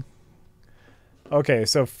 Okay,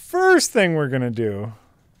 so first thing we're going to do,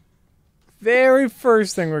 we're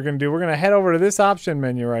going to head over to this option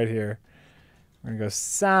menu right here. We're going to go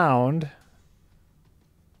sound.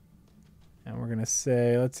 And we're going to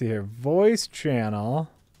say, let's see here, voice channel,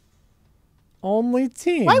 only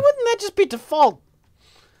team. Why wouldn't that just be default?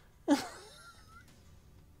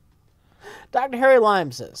 Dr. Harry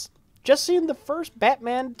Lime says, just seen the first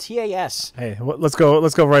Batman TAS. Hey, let's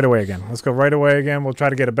go right away again. We'll try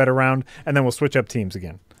to get a better round, and then we'll switch up teams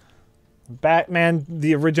again. Batman,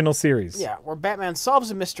 the original series. Yeah, where Batman solves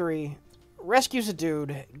a mystery, rescues a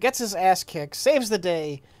dude, gets his ass kicked, saves the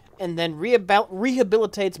day, and then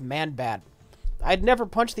rehabilitates Man-Bat. I'd never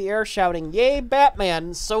punch the air shouting, "Yay,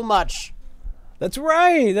 Batman!" so much. That's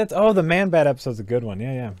right. The Man-Bat episode's a good one.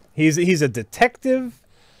 Yeah. He's a detective.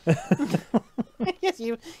 Yes,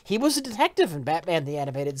 he was a detective in Batman the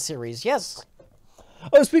Animated Series. Yes.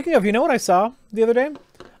 Oh, speaking of, you know what I saw the other day?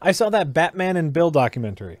 I saw that Batman and Bill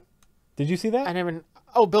documentary. Did you see that? I never.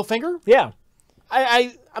 Oh, Bill Finger. Yeah.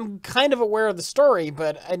 I'm kind of aware of the story,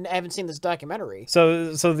 but I haven't seen this documentary.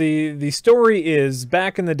 So the story is,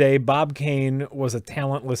 back in the day, Bob Kane was a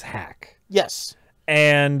talentless hack. Yes.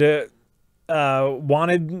 And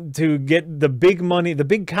wanted to get the big money, the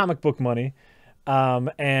big comic book money,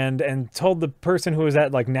 and told the person who was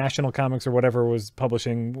at like National Comics or whatever was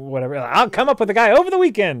publishing whatever, I'll come up with a guy over the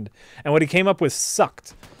weekend. And what he came up with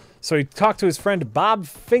sucked. So he talked to his friend Bob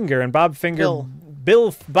Finger, and Bob Finger,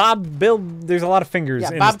 Bill, there's a lot of fingers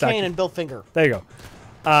in Bob this Kane and Bill Finger. There you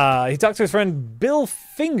go. He talked to his friend Bill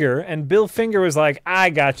Finger, and Bill Finger was like,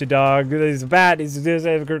 I got you, dog. He's a bat. He's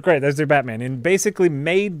great. There's their Batman. And basically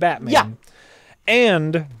made Batman. Yeah.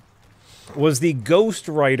 And was the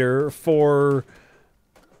ghostwriter for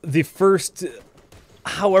the first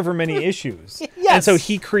however many issues. Yes. And so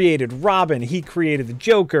he created Robin, he created the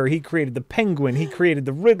Joker, he created the Penguin, he created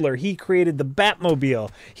the Riddler, he created the Batmobile,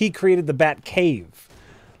 he created the Batcave.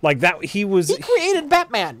 Like that, he created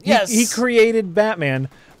Batman. Yes. He created Batman,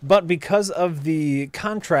 but because of the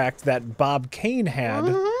contract that Bob Kane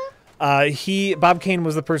had, Bob Kane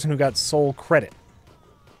was the person who got sole credit.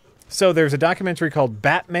 So there's a documentary called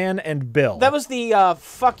Batman and Bill. That was the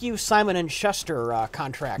fuck you Simon and Schuster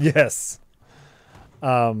contract. Yes.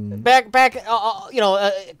 Back,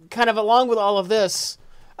 kind of along with all of this,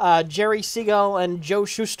 Jerry Siegel and Joe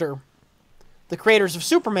Shuster, the creators of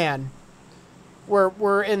Superman,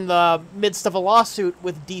 were in the midst of a lawsuit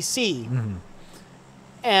with DC. Mm-hmm.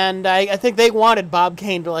 And I think they wanted Bob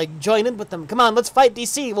Kane to like join in with them. Come on, let's fight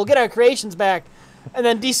DC. We'll get our creations back. And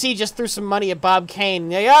then DC just threw some money at Bob Kane.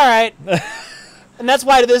 Like, all right. And that's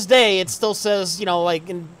why to this day it still says,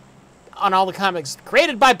 on all the comics,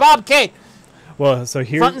 created by Bob Kane. Well, so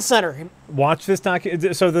here, front and center. Watch this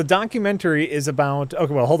So the documentary is about.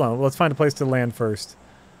 Okay, well, hold on. Let's find a place to land first.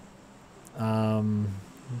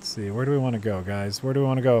 Let's see. Where do we want to go, guys? Where do we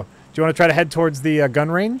want to go? Do you want to try to head towards the gun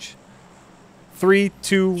range? 3,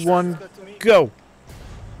 2, 1, go.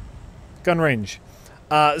 Gun range.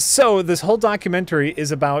 So this whole documentary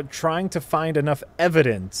is about trying to find enough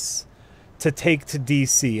evidence to take to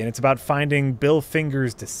DC, and it's about finding Bill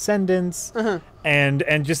Finger's descendants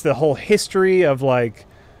and just the whole history of like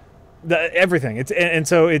everything.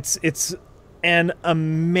 So it's an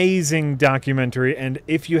amazing documentary, and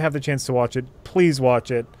if you have the chance to watch it, please watch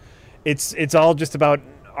it. It's all just about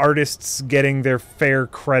artists getting their fair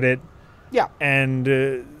credit. Yeah, and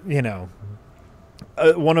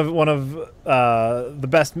one of the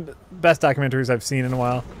best documentaries I've seen in a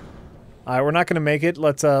while. We're not going to make it.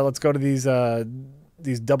 Let's go to these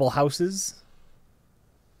double houses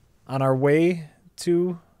on our way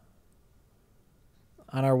to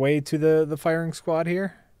the firing squad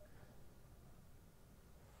here.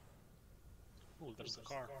 Ooh, there's a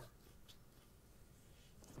car.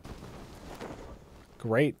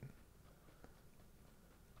 Great.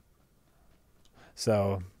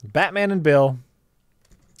 So, Batman and Bill.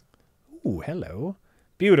 Ooh, hello.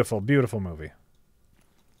 Beautiful, beautiful movie.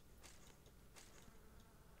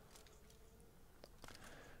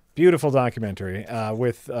 Beautiful documentary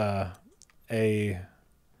with I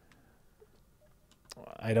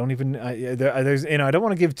don't even there's I don't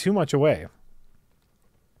want to give too much away,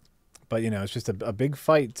 but it's just a big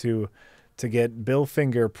fight to get Bill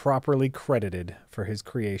Finger properly credited for his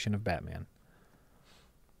creation of Batman,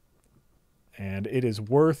 and it is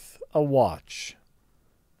worth a watch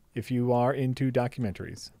if you are into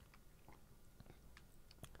documentaries.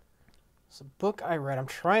 It's a book I read. I'm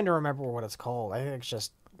trying to remember what it's called. I think it's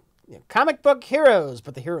just comic book heroes,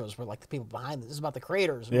 but the heroes were like the people behind it. This is about the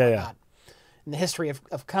creators and whatnot, in the history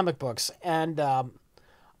of comic books. And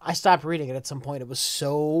I stopped reading it at some point. It was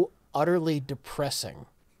so utterly depressing.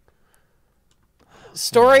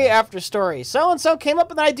 Story after story. So-and-so came up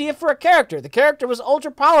with an idea for a character. The character was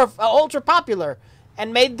ultra popular,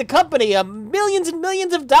 and made the company millions and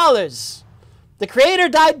millions of dollars. The creator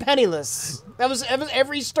died penniless. That was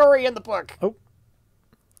every story in the book. Oh.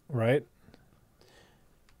 Right.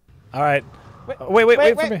 All right.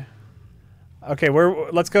 Wait for me. Okay,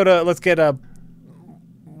 let's get a.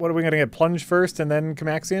 What are we gonna get? Plunge first, and then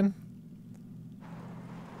Camaxian,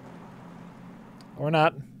 or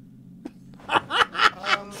not?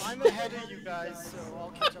 I'm ahead of you guys, so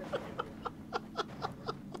I'll catch up with you.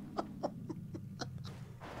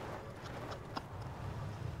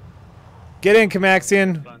 Get in,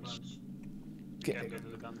 Camaxian. Can't go to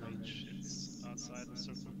the gun range. It's outside the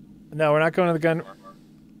circle. No, we're not going to the gun.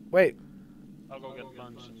 Wait. I'll go get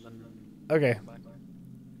lunch and then. Okay. come back.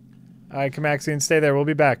 All right, Camaxian, stay there. We'll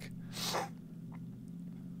be back.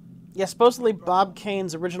 Yeah, supposedly Bob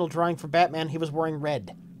Kane's original drawing for Batman, he was wearing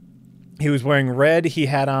red. He was wearing red. He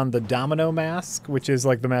had on the domino mask, which is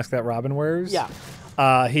like the mask that Robin wears. Yeah.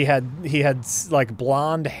 He had like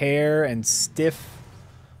blonde hair and stiff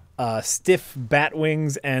bat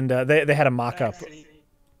wings, and they had a mock-up.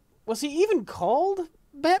 Was he even called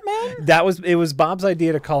Batman? It was Bob's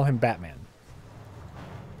idea to call him Batman.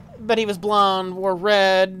 But he was blonde, wore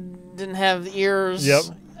red, didn't have the ears. Yep.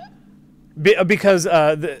 Because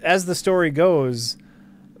as the story goes,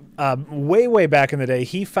 way back in the day,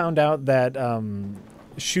 he found out that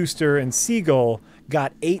Schuster and Siegel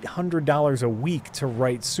got $800 a week to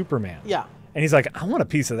write Superman. Yeah. And he's like, I want a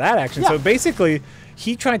piece of that action. Yeah. So basically,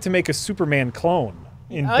 he tried to make a Superman clone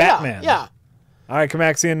in Batman. Yeah. All right,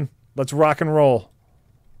 Camaxian, let's rock and roll.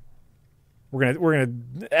 We're gonna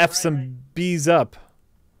F some bees up.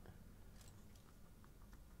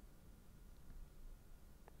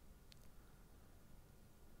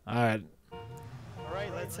 All right. All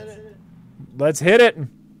right, let's hit it. Let's hit it.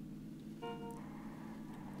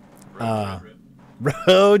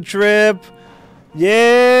 Road trip.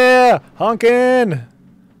 Yeah, honkin'.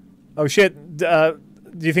 Oh shit. Do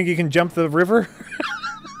you think you can jump the river?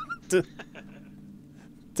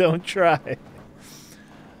 Don't try.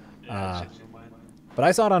 But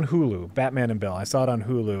I saw it on Hulu, Batman and Bill. I saw it on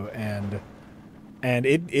Hulu, and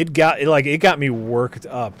it got me worked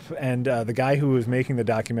up. And the guy who was making the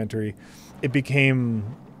documentary, it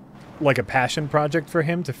became like a passion project for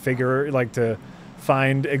him to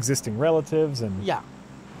find existing relatives. And Yeah.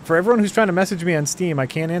 for everyone who's trying to message me on Steam, I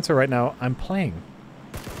can't answer right now. I'm playing.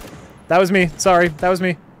 That was me. Sorry, that was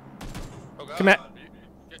me. Oh God.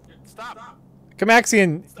 Stop.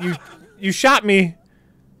 Camaxian, you shot me.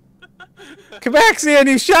 Camaxian,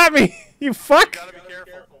 you shot me. You fuck. You gotta be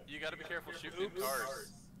careful. You gotta be careful shooting in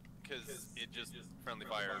cars, because it just friendly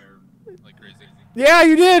fire like crazy. Yeah,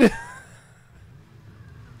 you did.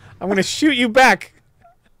 I'm gonna shoot you back.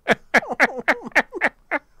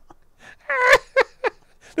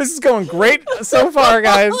 This is going great so far,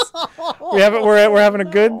 guys. We're having a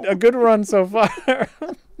good run so far. 10 out of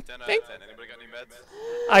 10. Anybody got any meds?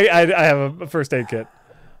 I have a first aid kit.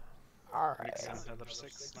 All right. Another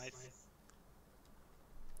 6. Nice.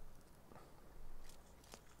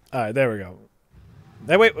 All right, there we go.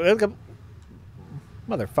 Hey, wait,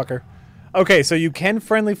 motherfucker. Okay, so you can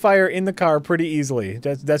friendly fire in the car pretty easily.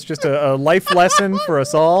 That's just a life lesson for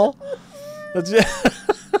us all. That's just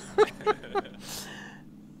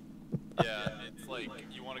Yeah, it's like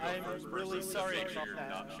you want to go I'm first person. really just sorry make sure about you're that.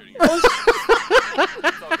 not shooting.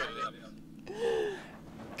 It's all good.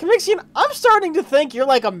 Camaxian, I'm starting to think you're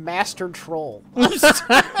like a master troll. I'm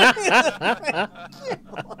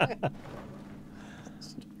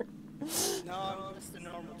No, I'm just a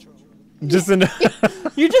normal troll. just an.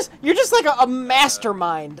 you're just like a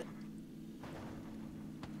mastermind.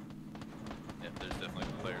 Yeah, there's definitely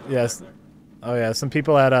players. Yes. Oh yeah, some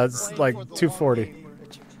people at like 240.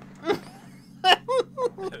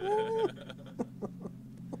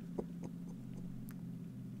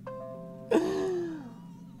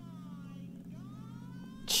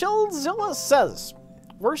 Chillzilla says,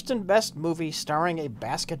 worst and best movie starring a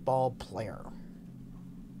basketball player.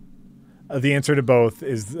 The answer to both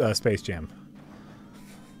is Space Jam.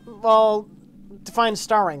 Well, define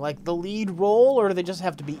starring, like the lead role, or do they just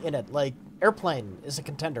have to be in it? Like Airplane is a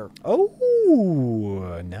contender.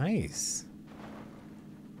 Oh, nice.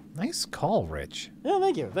 Nice call, Rich. Yeah,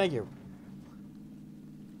 thank you, thank you.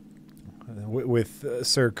 With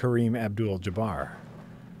Sir Kareem Abdul-Jabbar.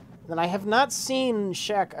 And I have not seen not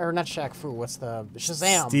Shaq Fu. What's the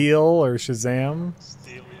Shazam? Steel or Shazam?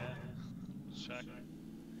 Steel, yeah. Shaq.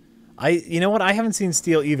 You know what? I haven't seen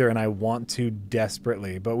Steel either, and I want to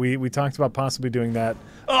desperately. But we talked about possibly doing that.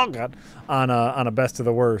 Oh God, on a best of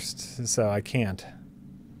the worst. So I can't.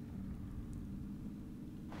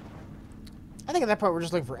 I think at that point we're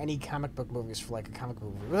just looking for any comic book movies for like a comic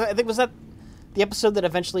book movie. I think was that the episode that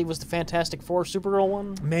eventually was the Fantastic Four Supergirl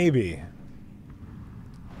one. Maybe.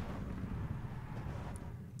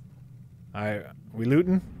 All right, we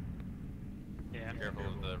looting? Yeah. Careful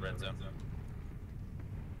with the red zone.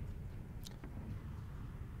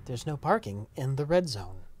 There's no parking in the red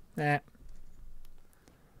zone. Nah.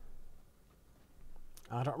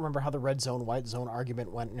 I don't remember how the red zone, white zone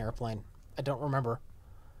argument went in Airplane. I don't remember.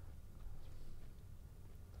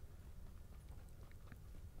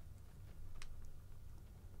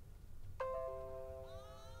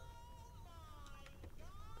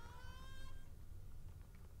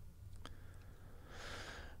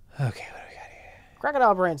 Okay, what do we got here?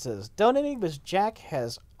 Crocodile Brain says, donating because Jack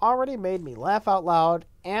has already made me laugh out loud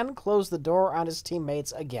and close the door on his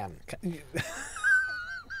teammates again.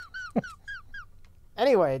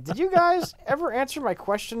 Anyway, did you guys ever answer my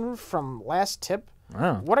question from last tip?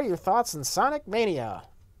 Oh. What are your thoughts on Sonic Mania?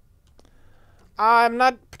 I'm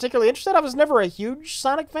not particularly interested. I was never a huge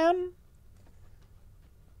Sonic fan.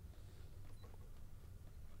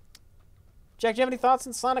 Jack, do you have any thoughts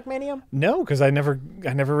on Sonic Mania? No, because I never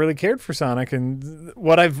really cared for Sonic, and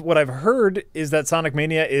what I've heard is that Sonic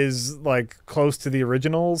Mania is like close to the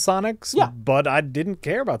original Sonics. Yeah. But I didn't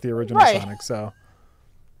care about the original Right. Sonic, so.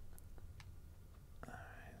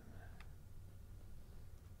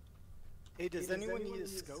 Hey, does anyone need a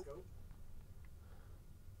scope?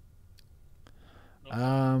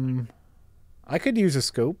 I could use a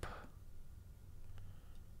scope.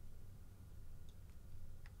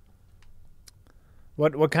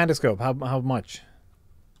 What kind of scope? How much?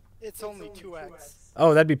 It's only 2x.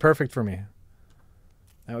 Oh, that'd be perfect for me.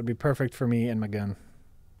 That would be perfect for me and my gun.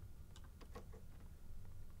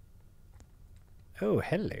 Oh,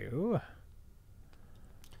 hello.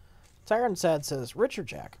 Tyrant Sad says, Richard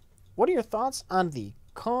Jack, what are your thoughts on the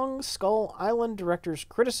Kong Skull Island director's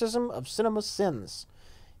criticism of cinema sins?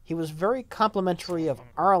 He was very complimentary of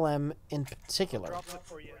RLM in particular. Drops it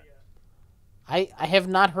for you. I have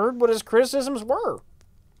not heard what his criticisms were.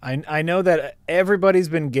 I know that everybody's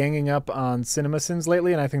been ganging up on CinemaSins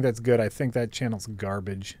lately, and I think that's good. I think that channel's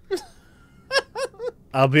garbage.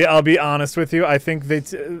 I'll be honest with you. I think they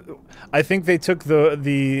took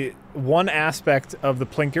the one aspect of the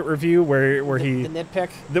Plinkett review where he The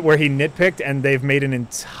nitpick. where he nitpicked, and they've made an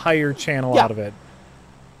entire channel Yeah. out of it,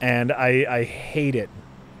 and I hate it.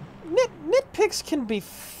 Nitpicks can be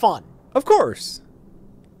fun. Of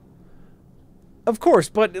course,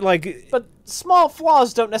 but like, But small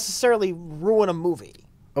flaws don't necessarily ruin a movie.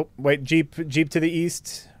 oh wait, Jeep to the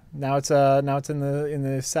east. Now it's in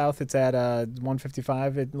the south. It's at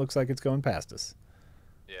 155. It looks like it's going past us.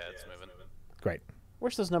 Yeah, it's moving. Great.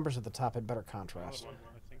 Wish those numbers at the top had better contrast. I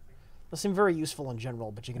think. They seem very useful in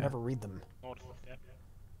general, but you can never read them. North. Yeah.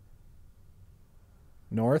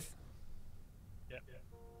 North. Yeah.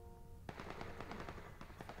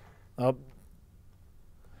 Oh,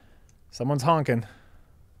 someone's honking,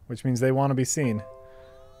 which means they want to be seen.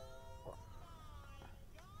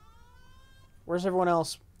 Where's everyone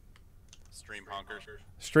else? Stream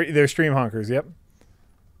honkers. They're stream honkers. Yep.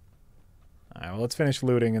 All right. Well, let's finish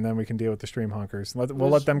looting, and then we can deal with the stream honkers. We'll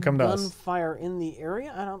let them come to us. Gunfire in the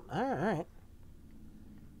area? I don't... All right.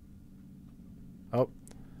 Oh,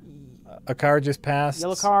 a car just passed.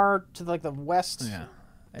 Yellow car to like the west. Yeah.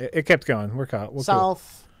 It kept going. We're caught. We're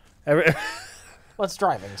South. cool. Well, it's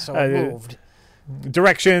driving, so it moved.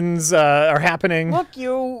 Directions are happening. Look,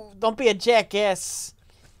 you... Don't be a jackass.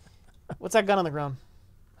 What's that gun on the ground?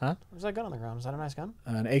 Huh? What's that gun on the ground? Is that a nice gun?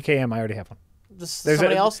 An AKM. I already have one. Does There's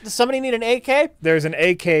somebody else? Does somebody need an AK? There's an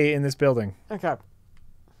AK in this building. Okay.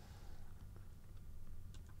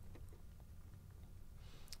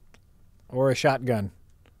 Or a shotgun.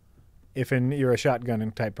 You're a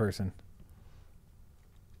shotgun type person.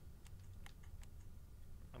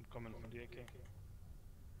 I'm coming from the AK.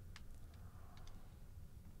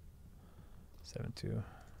 7.2.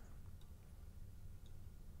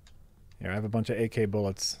 Here, I have a bunch of AK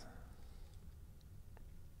bullets.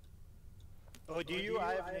 Oh, do you?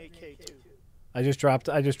 I have an AK too. I just dropped.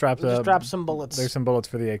 Just drop some bullets. There's some bullets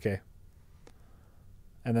for the AK.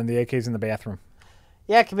 And then the AK's in the bathroom.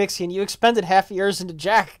 Yeah, Kamixian, you expended half of yours into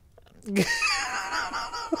Jack.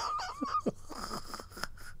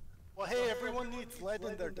 Well, hey, everyone needs lead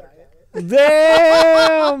in their diet.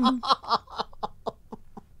 Damn!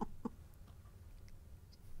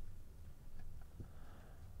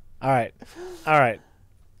 All right.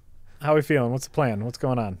 How are we feeling? What's the plan? What's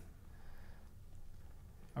going on?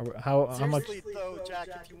 How much? Seriously, though, Jack,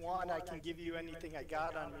 if you want, I can give you anything I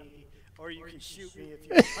got on me, or you can shoot me if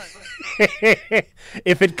you want.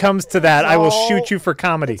 If it comes to that, I will shoot you for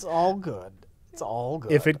comedy. It's all good. It's all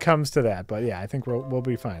good. If it comes to that, but yeah, I think we'll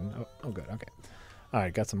be fine. Oh, good. Okay. All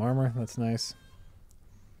right, got some armor. That's nice.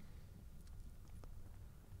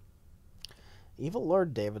 Evil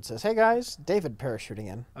Lord David says, "Hey guys, David parachuting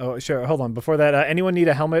in." Oh, sure. Hold on. Before that, anyone need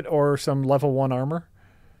a helmet or some level 1 armor?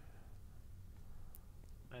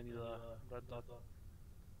 I need a red dot.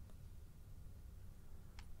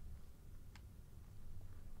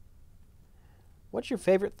 What's your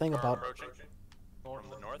favorite thing about? Approaching from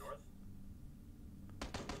the north.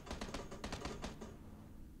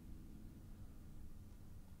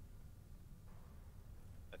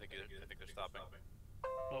 I think they're stopping.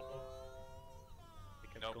 Oh.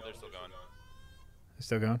 Nope, they're still going.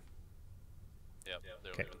 Still going? Yep,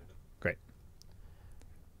 they're Okay. leaving. Great.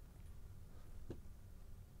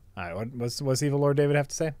 right, what's Evil Lord David have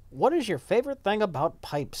to say? What is your favorite thing about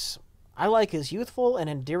Pipes? I like his youthful and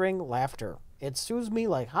endearing laughter. It soothes me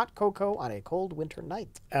like hot cocoa on a cold winter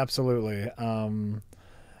night. Absolutely.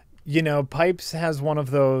 You know, Pipes has one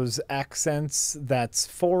of those accents that's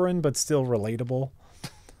foreign but still relatable.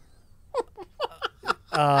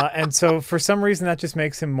 And so for some reason that just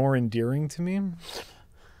makes him more endearing to me.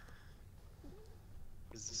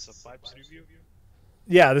 Is this a Pipes review?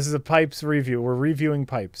 Yeah, this is a Pipes review. We're reviewing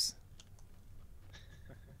Pipes.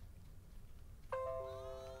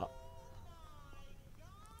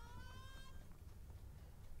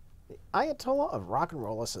 Ayatollah of Rock and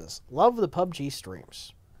Roll says, love the PUBG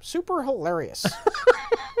streams. Super hilarious.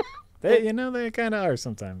 They kind of are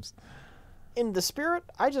sometimes. In the spirit,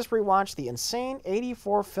 I just rewatched the insane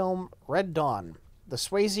 84 film Red Dawn. The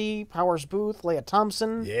Swayze, Powers Booth, Leia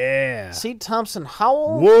Thompson. Yeah. C. Thompson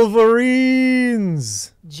Howell.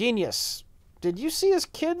 Wolverines. Genius. Did you see as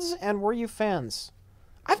kids and were you fans?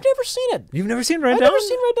 I've never seen it. You've never seen Red Dawn? I've never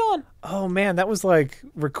seen Red Dawn. Oh, man, that was like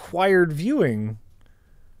required viewing.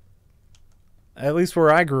 At least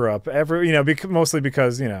where I grew up. Mostly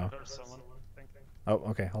because, There's someone thinking. Oh,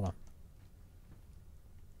 okay, hold on.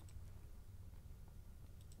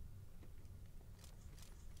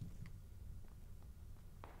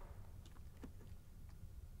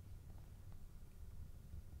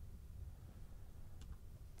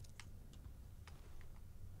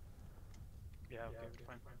 Yeah, okay, we're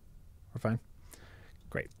fine. We're fine.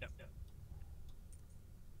 Great. Yep.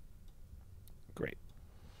 Great.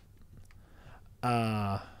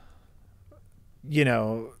 Oh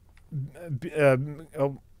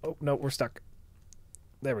no, we're stuck.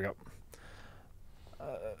 There we go.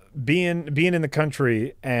 Being in the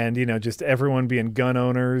country and just everyone being gun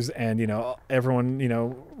owners and everyone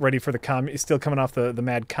ready for still coming off the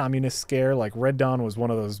mad communist scare. Like Red Dawn was one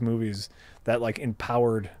of those movies that like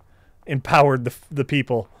empowered the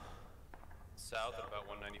people. South at about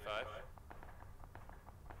 195.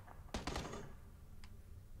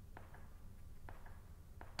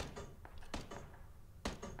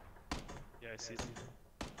 Yeah, I see them.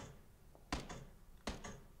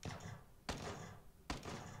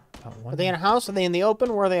 Are they in a house? Are they in the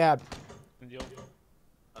open? Where are they at? In the open.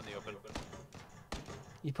 On the open.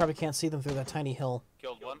 You probably can't see them through that tiny hill.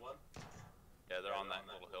 Killed one. Yeah, they're on that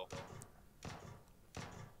little hill.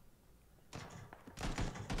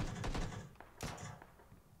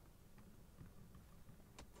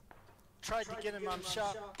 Tried to get him on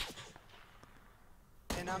shot.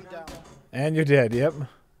 And I'm down. And you're dead. Yep.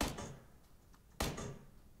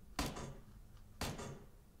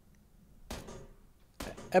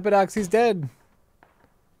 Epidoxy's dead.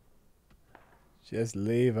 Just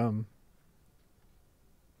leave him.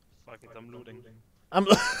 Fuck it, I'm looting. I'm.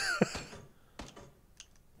 Gotta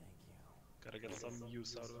get some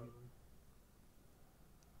use out of him.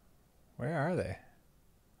 Where are they?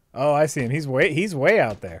 Oh, I see him. He's way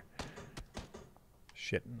out there.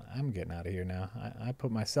 Shit, I'm getting out of here now. I put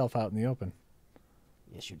myself out in the open.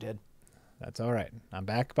 Yes, you did. That's all right. I'm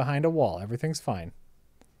back behind a wall. Everything's fine.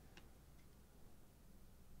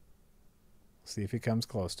 See if he comes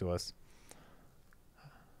close to us.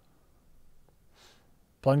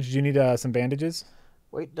 Plunge, do you need some bandages?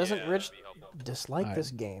 Wait, doesn't Yeah, Rich that'd be helpful. dislike Alright,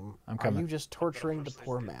 this game? I'm Are coming. you just torturing the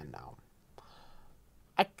poor man now?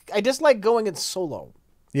 I dislike going it solo.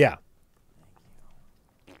 Yeah.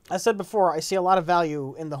 I said before, I see a lot of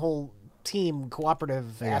value in the whole team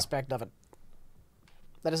cooperative aspect of it.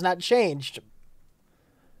 That has not changed.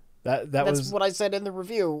 That's That's what I said in the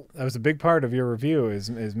review. That was a big part of your review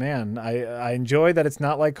is man, I enjoy that it's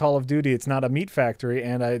not like Call of Duty, it's not a meat factory,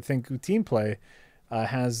 and I think team play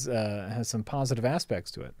has some positive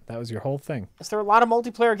aspects to it. That was your whole thing. Is there a lot of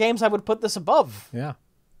multiplayer games I would put this above? Yeah.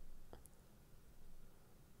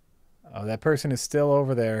 Oh, that person is still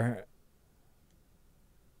over there.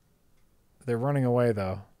 They're running away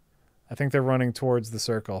though. I think they're running towards the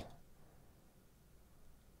circle.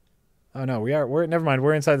 Oh no, we're never mind.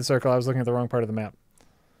 We're inside the circle. I was looking at the wrong part of the map.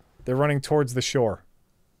 They're running towards the shore.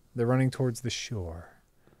 They're running towards the shore.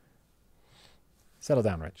 Settle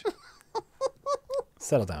down, Rich.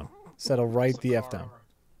 Settle down. Settle right the F down.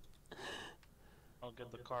 I'll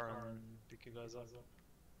get the car and pick you guys up.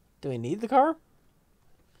 Do we need the car?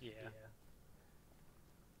 Yeah.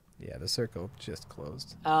 Yeah, the circle just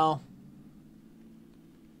closed. Oh.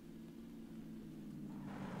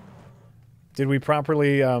 Did we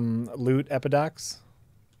properly loot Epidox?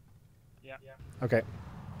 Yeah. Okay.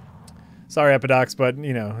 Sorry, Epidox, but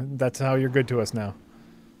that's how you're good to us now.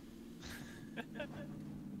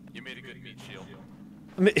 You made a good meat shield.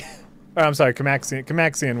 I'm sorry,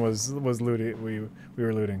 Camaxian was looting. We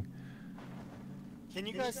were looting. Can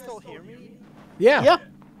you guys still hear me? Yeah. Yeah.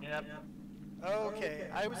 Yep. Okay,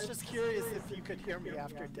 I was just curious if you could hear me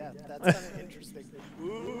after death. That's kind of interesting.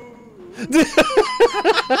 Ooh.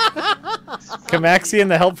 Camaxian,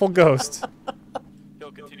 the helpful ghost.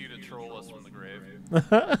 He'll continue to troll us from the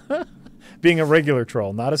grave. Being a regular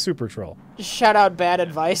troll, not a super troll. Shout out bad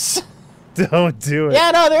advice. Don't do it.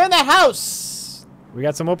 Yeah, no, they're in the house. We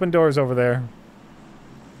got some open doors over there.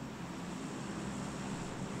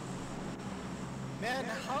 Man,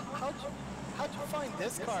 how'd you find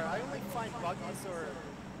this car? I only find buggies or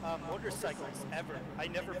motorcycles ever. I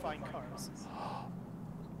never find cars.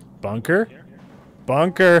 Bunker?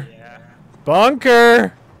 Bunker.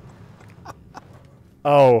 Bunker!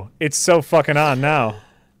 Oh, it's so fucking on now.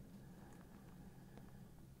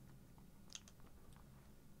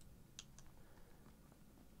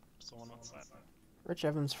 Rich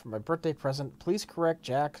Evans, for my birthday present, please correct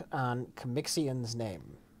Jack on Camixian's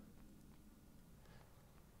name.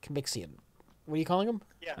 Camixian. What are you calling him?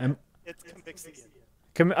 Yeah, it's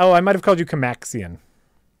Convixian. Oh, I might have called you Camaxian.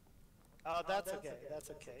 Oh, that's okay. That's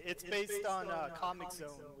okay. It's based on Comic Zone,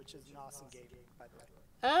 which is an awesome game, by the way.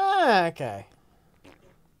 Ah, okay.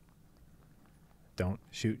 Don't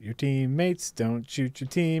shoot your teammates. Don't shoot your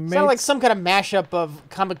teammates. Sound like some kind of mashup of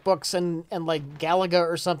comic books and like Galaga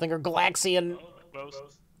or something, or Galaxian.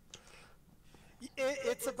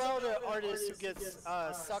 It's about an artist who gets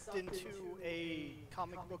sucked into a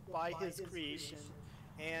comic book by his creation,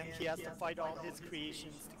 and he has to fight all his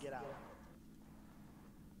creations to get out.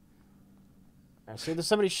 So either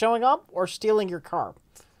somebody showing up or stealing your car.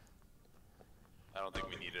 I don't think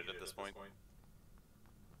we need it at this point.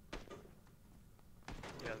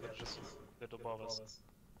 Yeah, they're just a bit above us.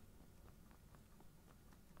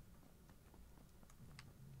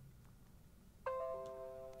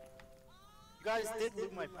 You guys did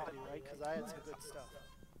loot my party, right? Because I had some good stuff.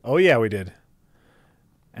 Oh, yeah, we did.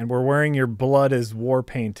 And we're wearing your blood as war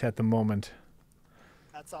paint at the moment.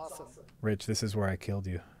 That's awesome. Rich, this is where I killed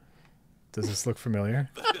you. Does this look familiar?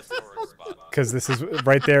 The historic spot. Because this is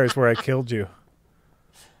right there is where I killed you.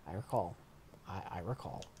 I recall. I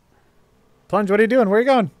recall. Plunge, what are you doing? Where are you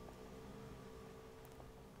going?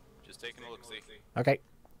 Just taking a look-see. Okay.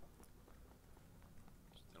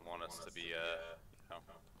 Didn't want us to be,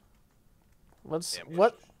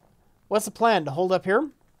 What's the plan? To hold up here?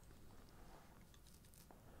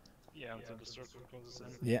 Yeah, until the circle closes in.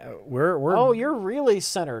 Yeah, we're Oh, you're really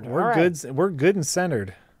centered. we're All right. good. We're good and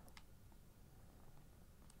centered.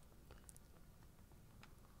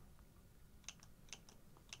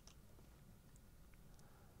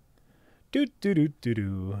 Do do do do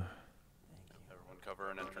do. everyone cover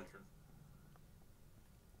an entrance.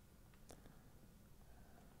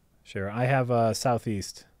 Sure, I have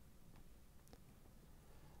southeast.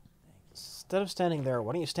 Instead of standing there,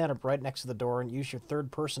 why don't you stand up right next to the door and use your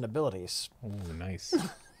third-person abilities? Oh, nice.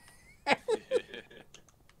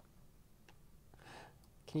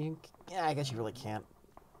 Can you? Yeah, I guess you really can't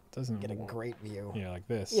Doesn't get a great view. Yeah, like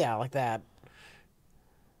this. Yeah, like that.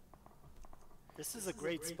 This is a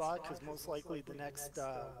great spot because most likely the next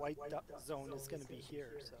white zone is going to be here.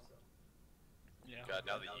 So. Yeah. God,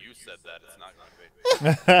 now that you said that, it's not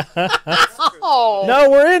going to be. Oh No,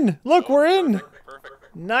 we're in. Look, we're in.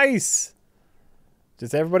 Perfect. Nice.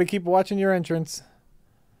 Just everybody keep watching your entrance.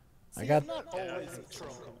 See, I got. I'm not always a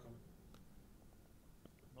troll.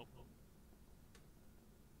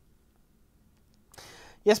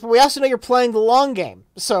 Yes, but we also know you're playing the long game.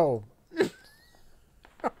 So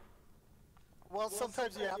Well,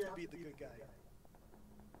 sometimes you have to be the good guy.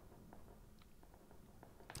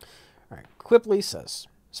 all right. Quipley says,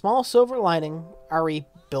 "Small silver lining. Ari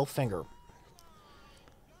Bill Finger.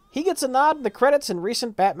 He gets a nod in the credits in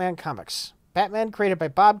recent Batman comics. Batman created by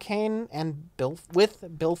Bob Kane and Bill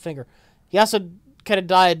Finger. He also kind of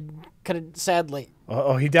died, sadly.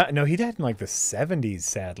 Oh, he died. No, he died in like the 70s.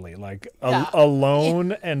 Sadly, like Yeah.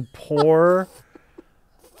 alone and poor.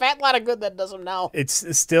 Fat lot of good that does him now.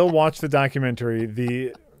 It's still watch the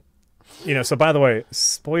documentary. So by the way,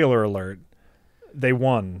 spoiler alert, they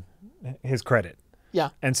won his credit. Yeah,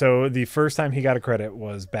 And so the first time he got a credit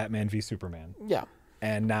was Batman v Superman. yeah.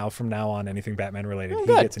 And now from now on, anything Batman related, he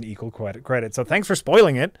good. gets an equal credit. So thanks for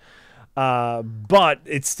spoiling it. But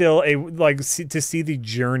it's still to see the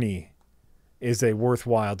journey is a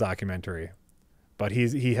worthwhile documentary. But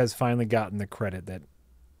he has finally gotten the credit that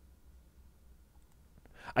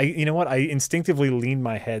I instinctively leaned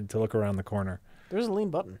my head to look around the corner. There's a lean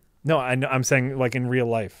button. No, I'm saying like in real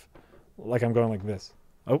life, like I'm going like this.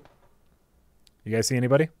 Oh, you guys see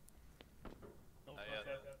anybody? Not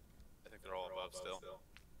yet. I think they're all above still.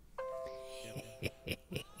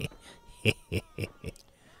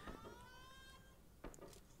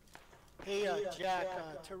 Hey, Jack,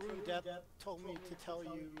 Taru Depp told me to tell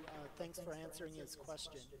you thanks for answering his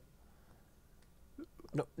question.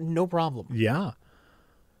 No problem. Yeah.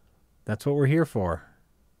 That's what we're here for.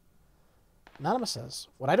 Anonymous says,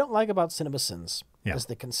 what I don't like about Cinema Sins Yeah. is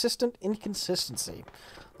the consistent inconsistency.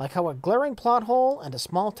 Like how a glaring plot hole and a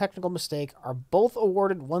small technical mistake are both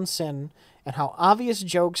awarded 1 sin, and how obvious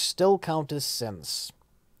jokes still count as sins.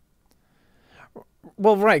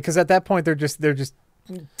 Well, right, because at that point they're just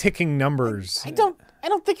ticking numbers. I don't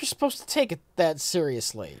think you're supposed to take it that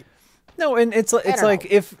seriously. No, and it's don't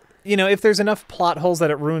like know. if there's enough plot holes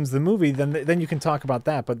that it ruins the movie, then you can talk about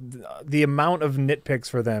that. But the amount of nitpicks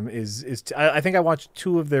for them is I think I watched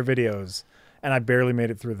 2 of their videos, and I barely made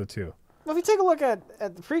it through the 2. Well, if you take a look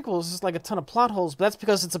at the prequels, it's like a ton of plot holes, but that's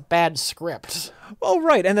because it's a bad script. Oh,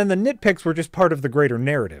 right, and then the nitpicks were just part of the greater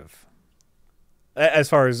narrative. As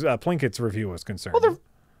far as Plinkett's review was concerned. Well, they're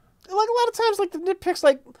like a lot of times, like the nitpicks,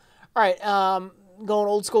 like, all right, going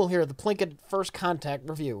old school here, the Plinkett First Contact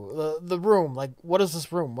review, the room, like, what is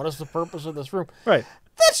this room? What is the purpose of this room? Right.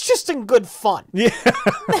 That's just in good fun. Yeah.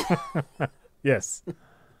 Yes.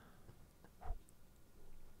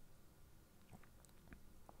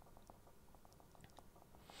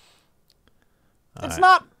 It's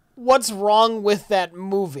not what's wrong with that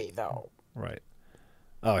movie, though. Right.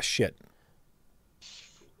 Oh, shit.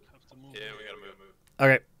 Yeah, we gotta move.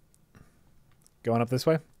 Okay. Going up this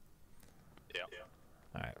way? Yeah.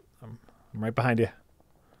 All right. I'm right behind you.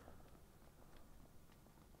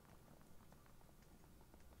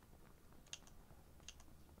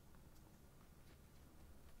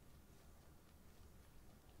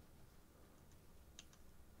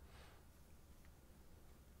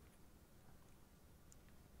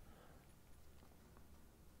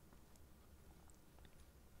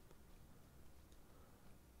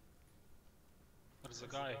 There's a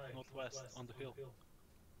guy northwest on the hill.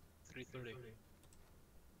 330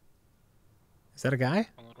 Is that a guy?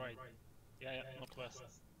 on the right. Yeah, northwest.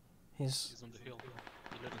 He's He's on the hill.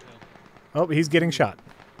 The little hill. Oh, he's getting shot.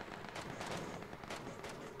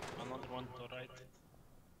 Another one to the right.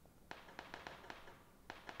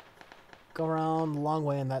 go around the long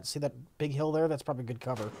way and see that big hill there? That's probably good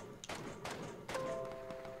cover.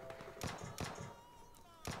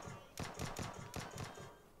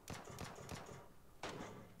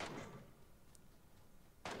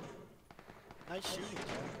 Nice shooting,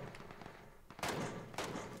 Jack.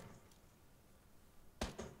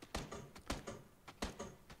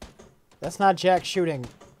 That's not Jack shooting.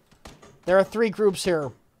 There are 3 groups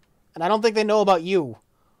here, and I don't think they know about you.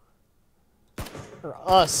 Or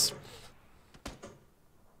us.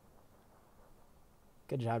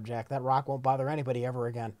 Good job, Jack. That rock won't bother anybody ever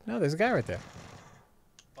again. No, there's a guy right there.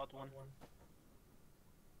 About one.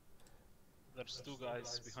 There's 2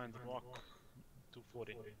 guys behind the rock.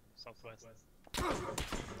 240 southwest.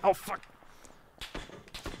 Oh, fuck.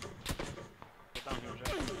 Get down here,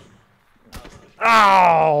 Jack.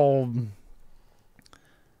 Oh!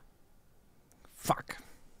 Fuck.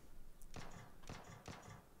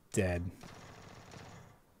 Dead.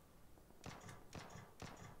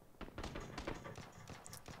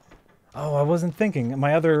 Oh, I wasn't thinking.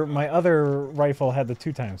 My other rifle had the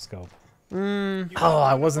 2x scope. Oh,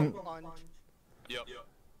 I wasn't Yep.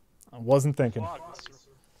 I wasn't thinking.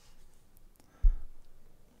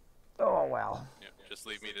 Oh, well. Yep. Just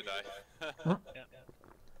leave me to die.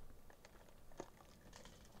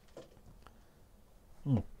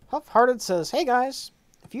 Huff-Hearted says, hey guys,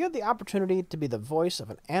 if you had the opportunity to be the voice of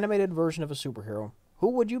an animated version of a superhero, who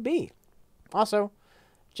would you be? Also,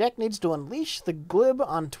 Jack needs to unleash the glib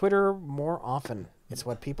on Twitter more often. It's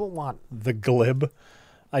what people want. The glib.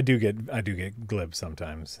 I do get glib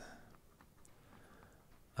sometimes.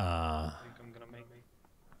 I think I'm gonna make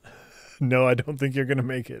No, I don't think you're gonna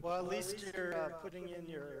make it. Well, at least you're putting in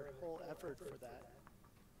your whole effort for that.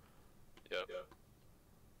 Yep.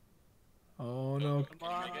 Oh no! Come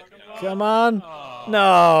on, Come on! Oh.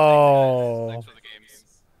 No! Thanks for the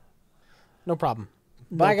games. No problem.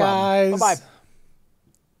 Bye, guys. Bye-bye.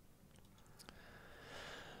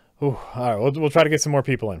 Ooh, all right, we'll try to get some more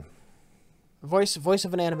people in. Voice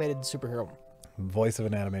of an animated superhero. Voice of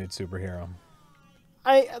an animated superhero.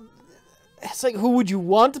 It's like, who would you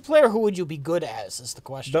want to play or who would you be good as is the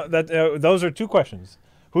question. Those are 2 questions.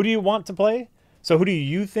 Who do you want to play? So who do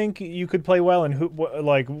you think you could play well, and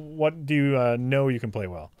what do you know you can play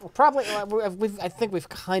well? Well, probably, I think we've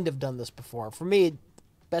kind of done this before. For me,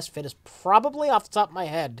 best fit is probably, off the top of my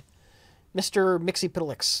head, Mr.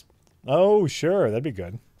 Mixie-Piddlix, Oh, sure, that'd be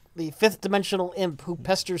good. the 5th dimensional imp who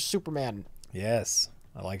pesters Superman. Yes,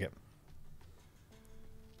 I like it.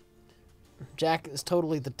 Jack is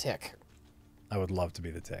totally the Tick. I would love to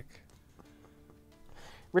be the Tick.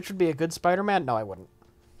 Rich would be a good Spider-Man? No, I wouldn't.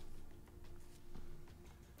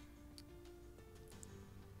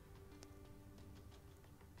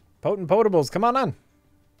 Potent Potables, come on.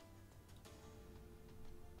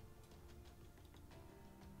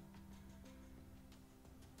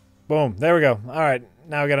 Boom. There we go. All right.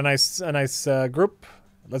 Now we got a nice group.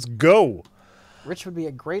 Let's go. Rich would be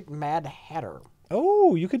a great Mad Hatter.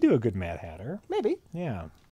 Oh, you could do a good Mad Hatter. Maybe. Yeah.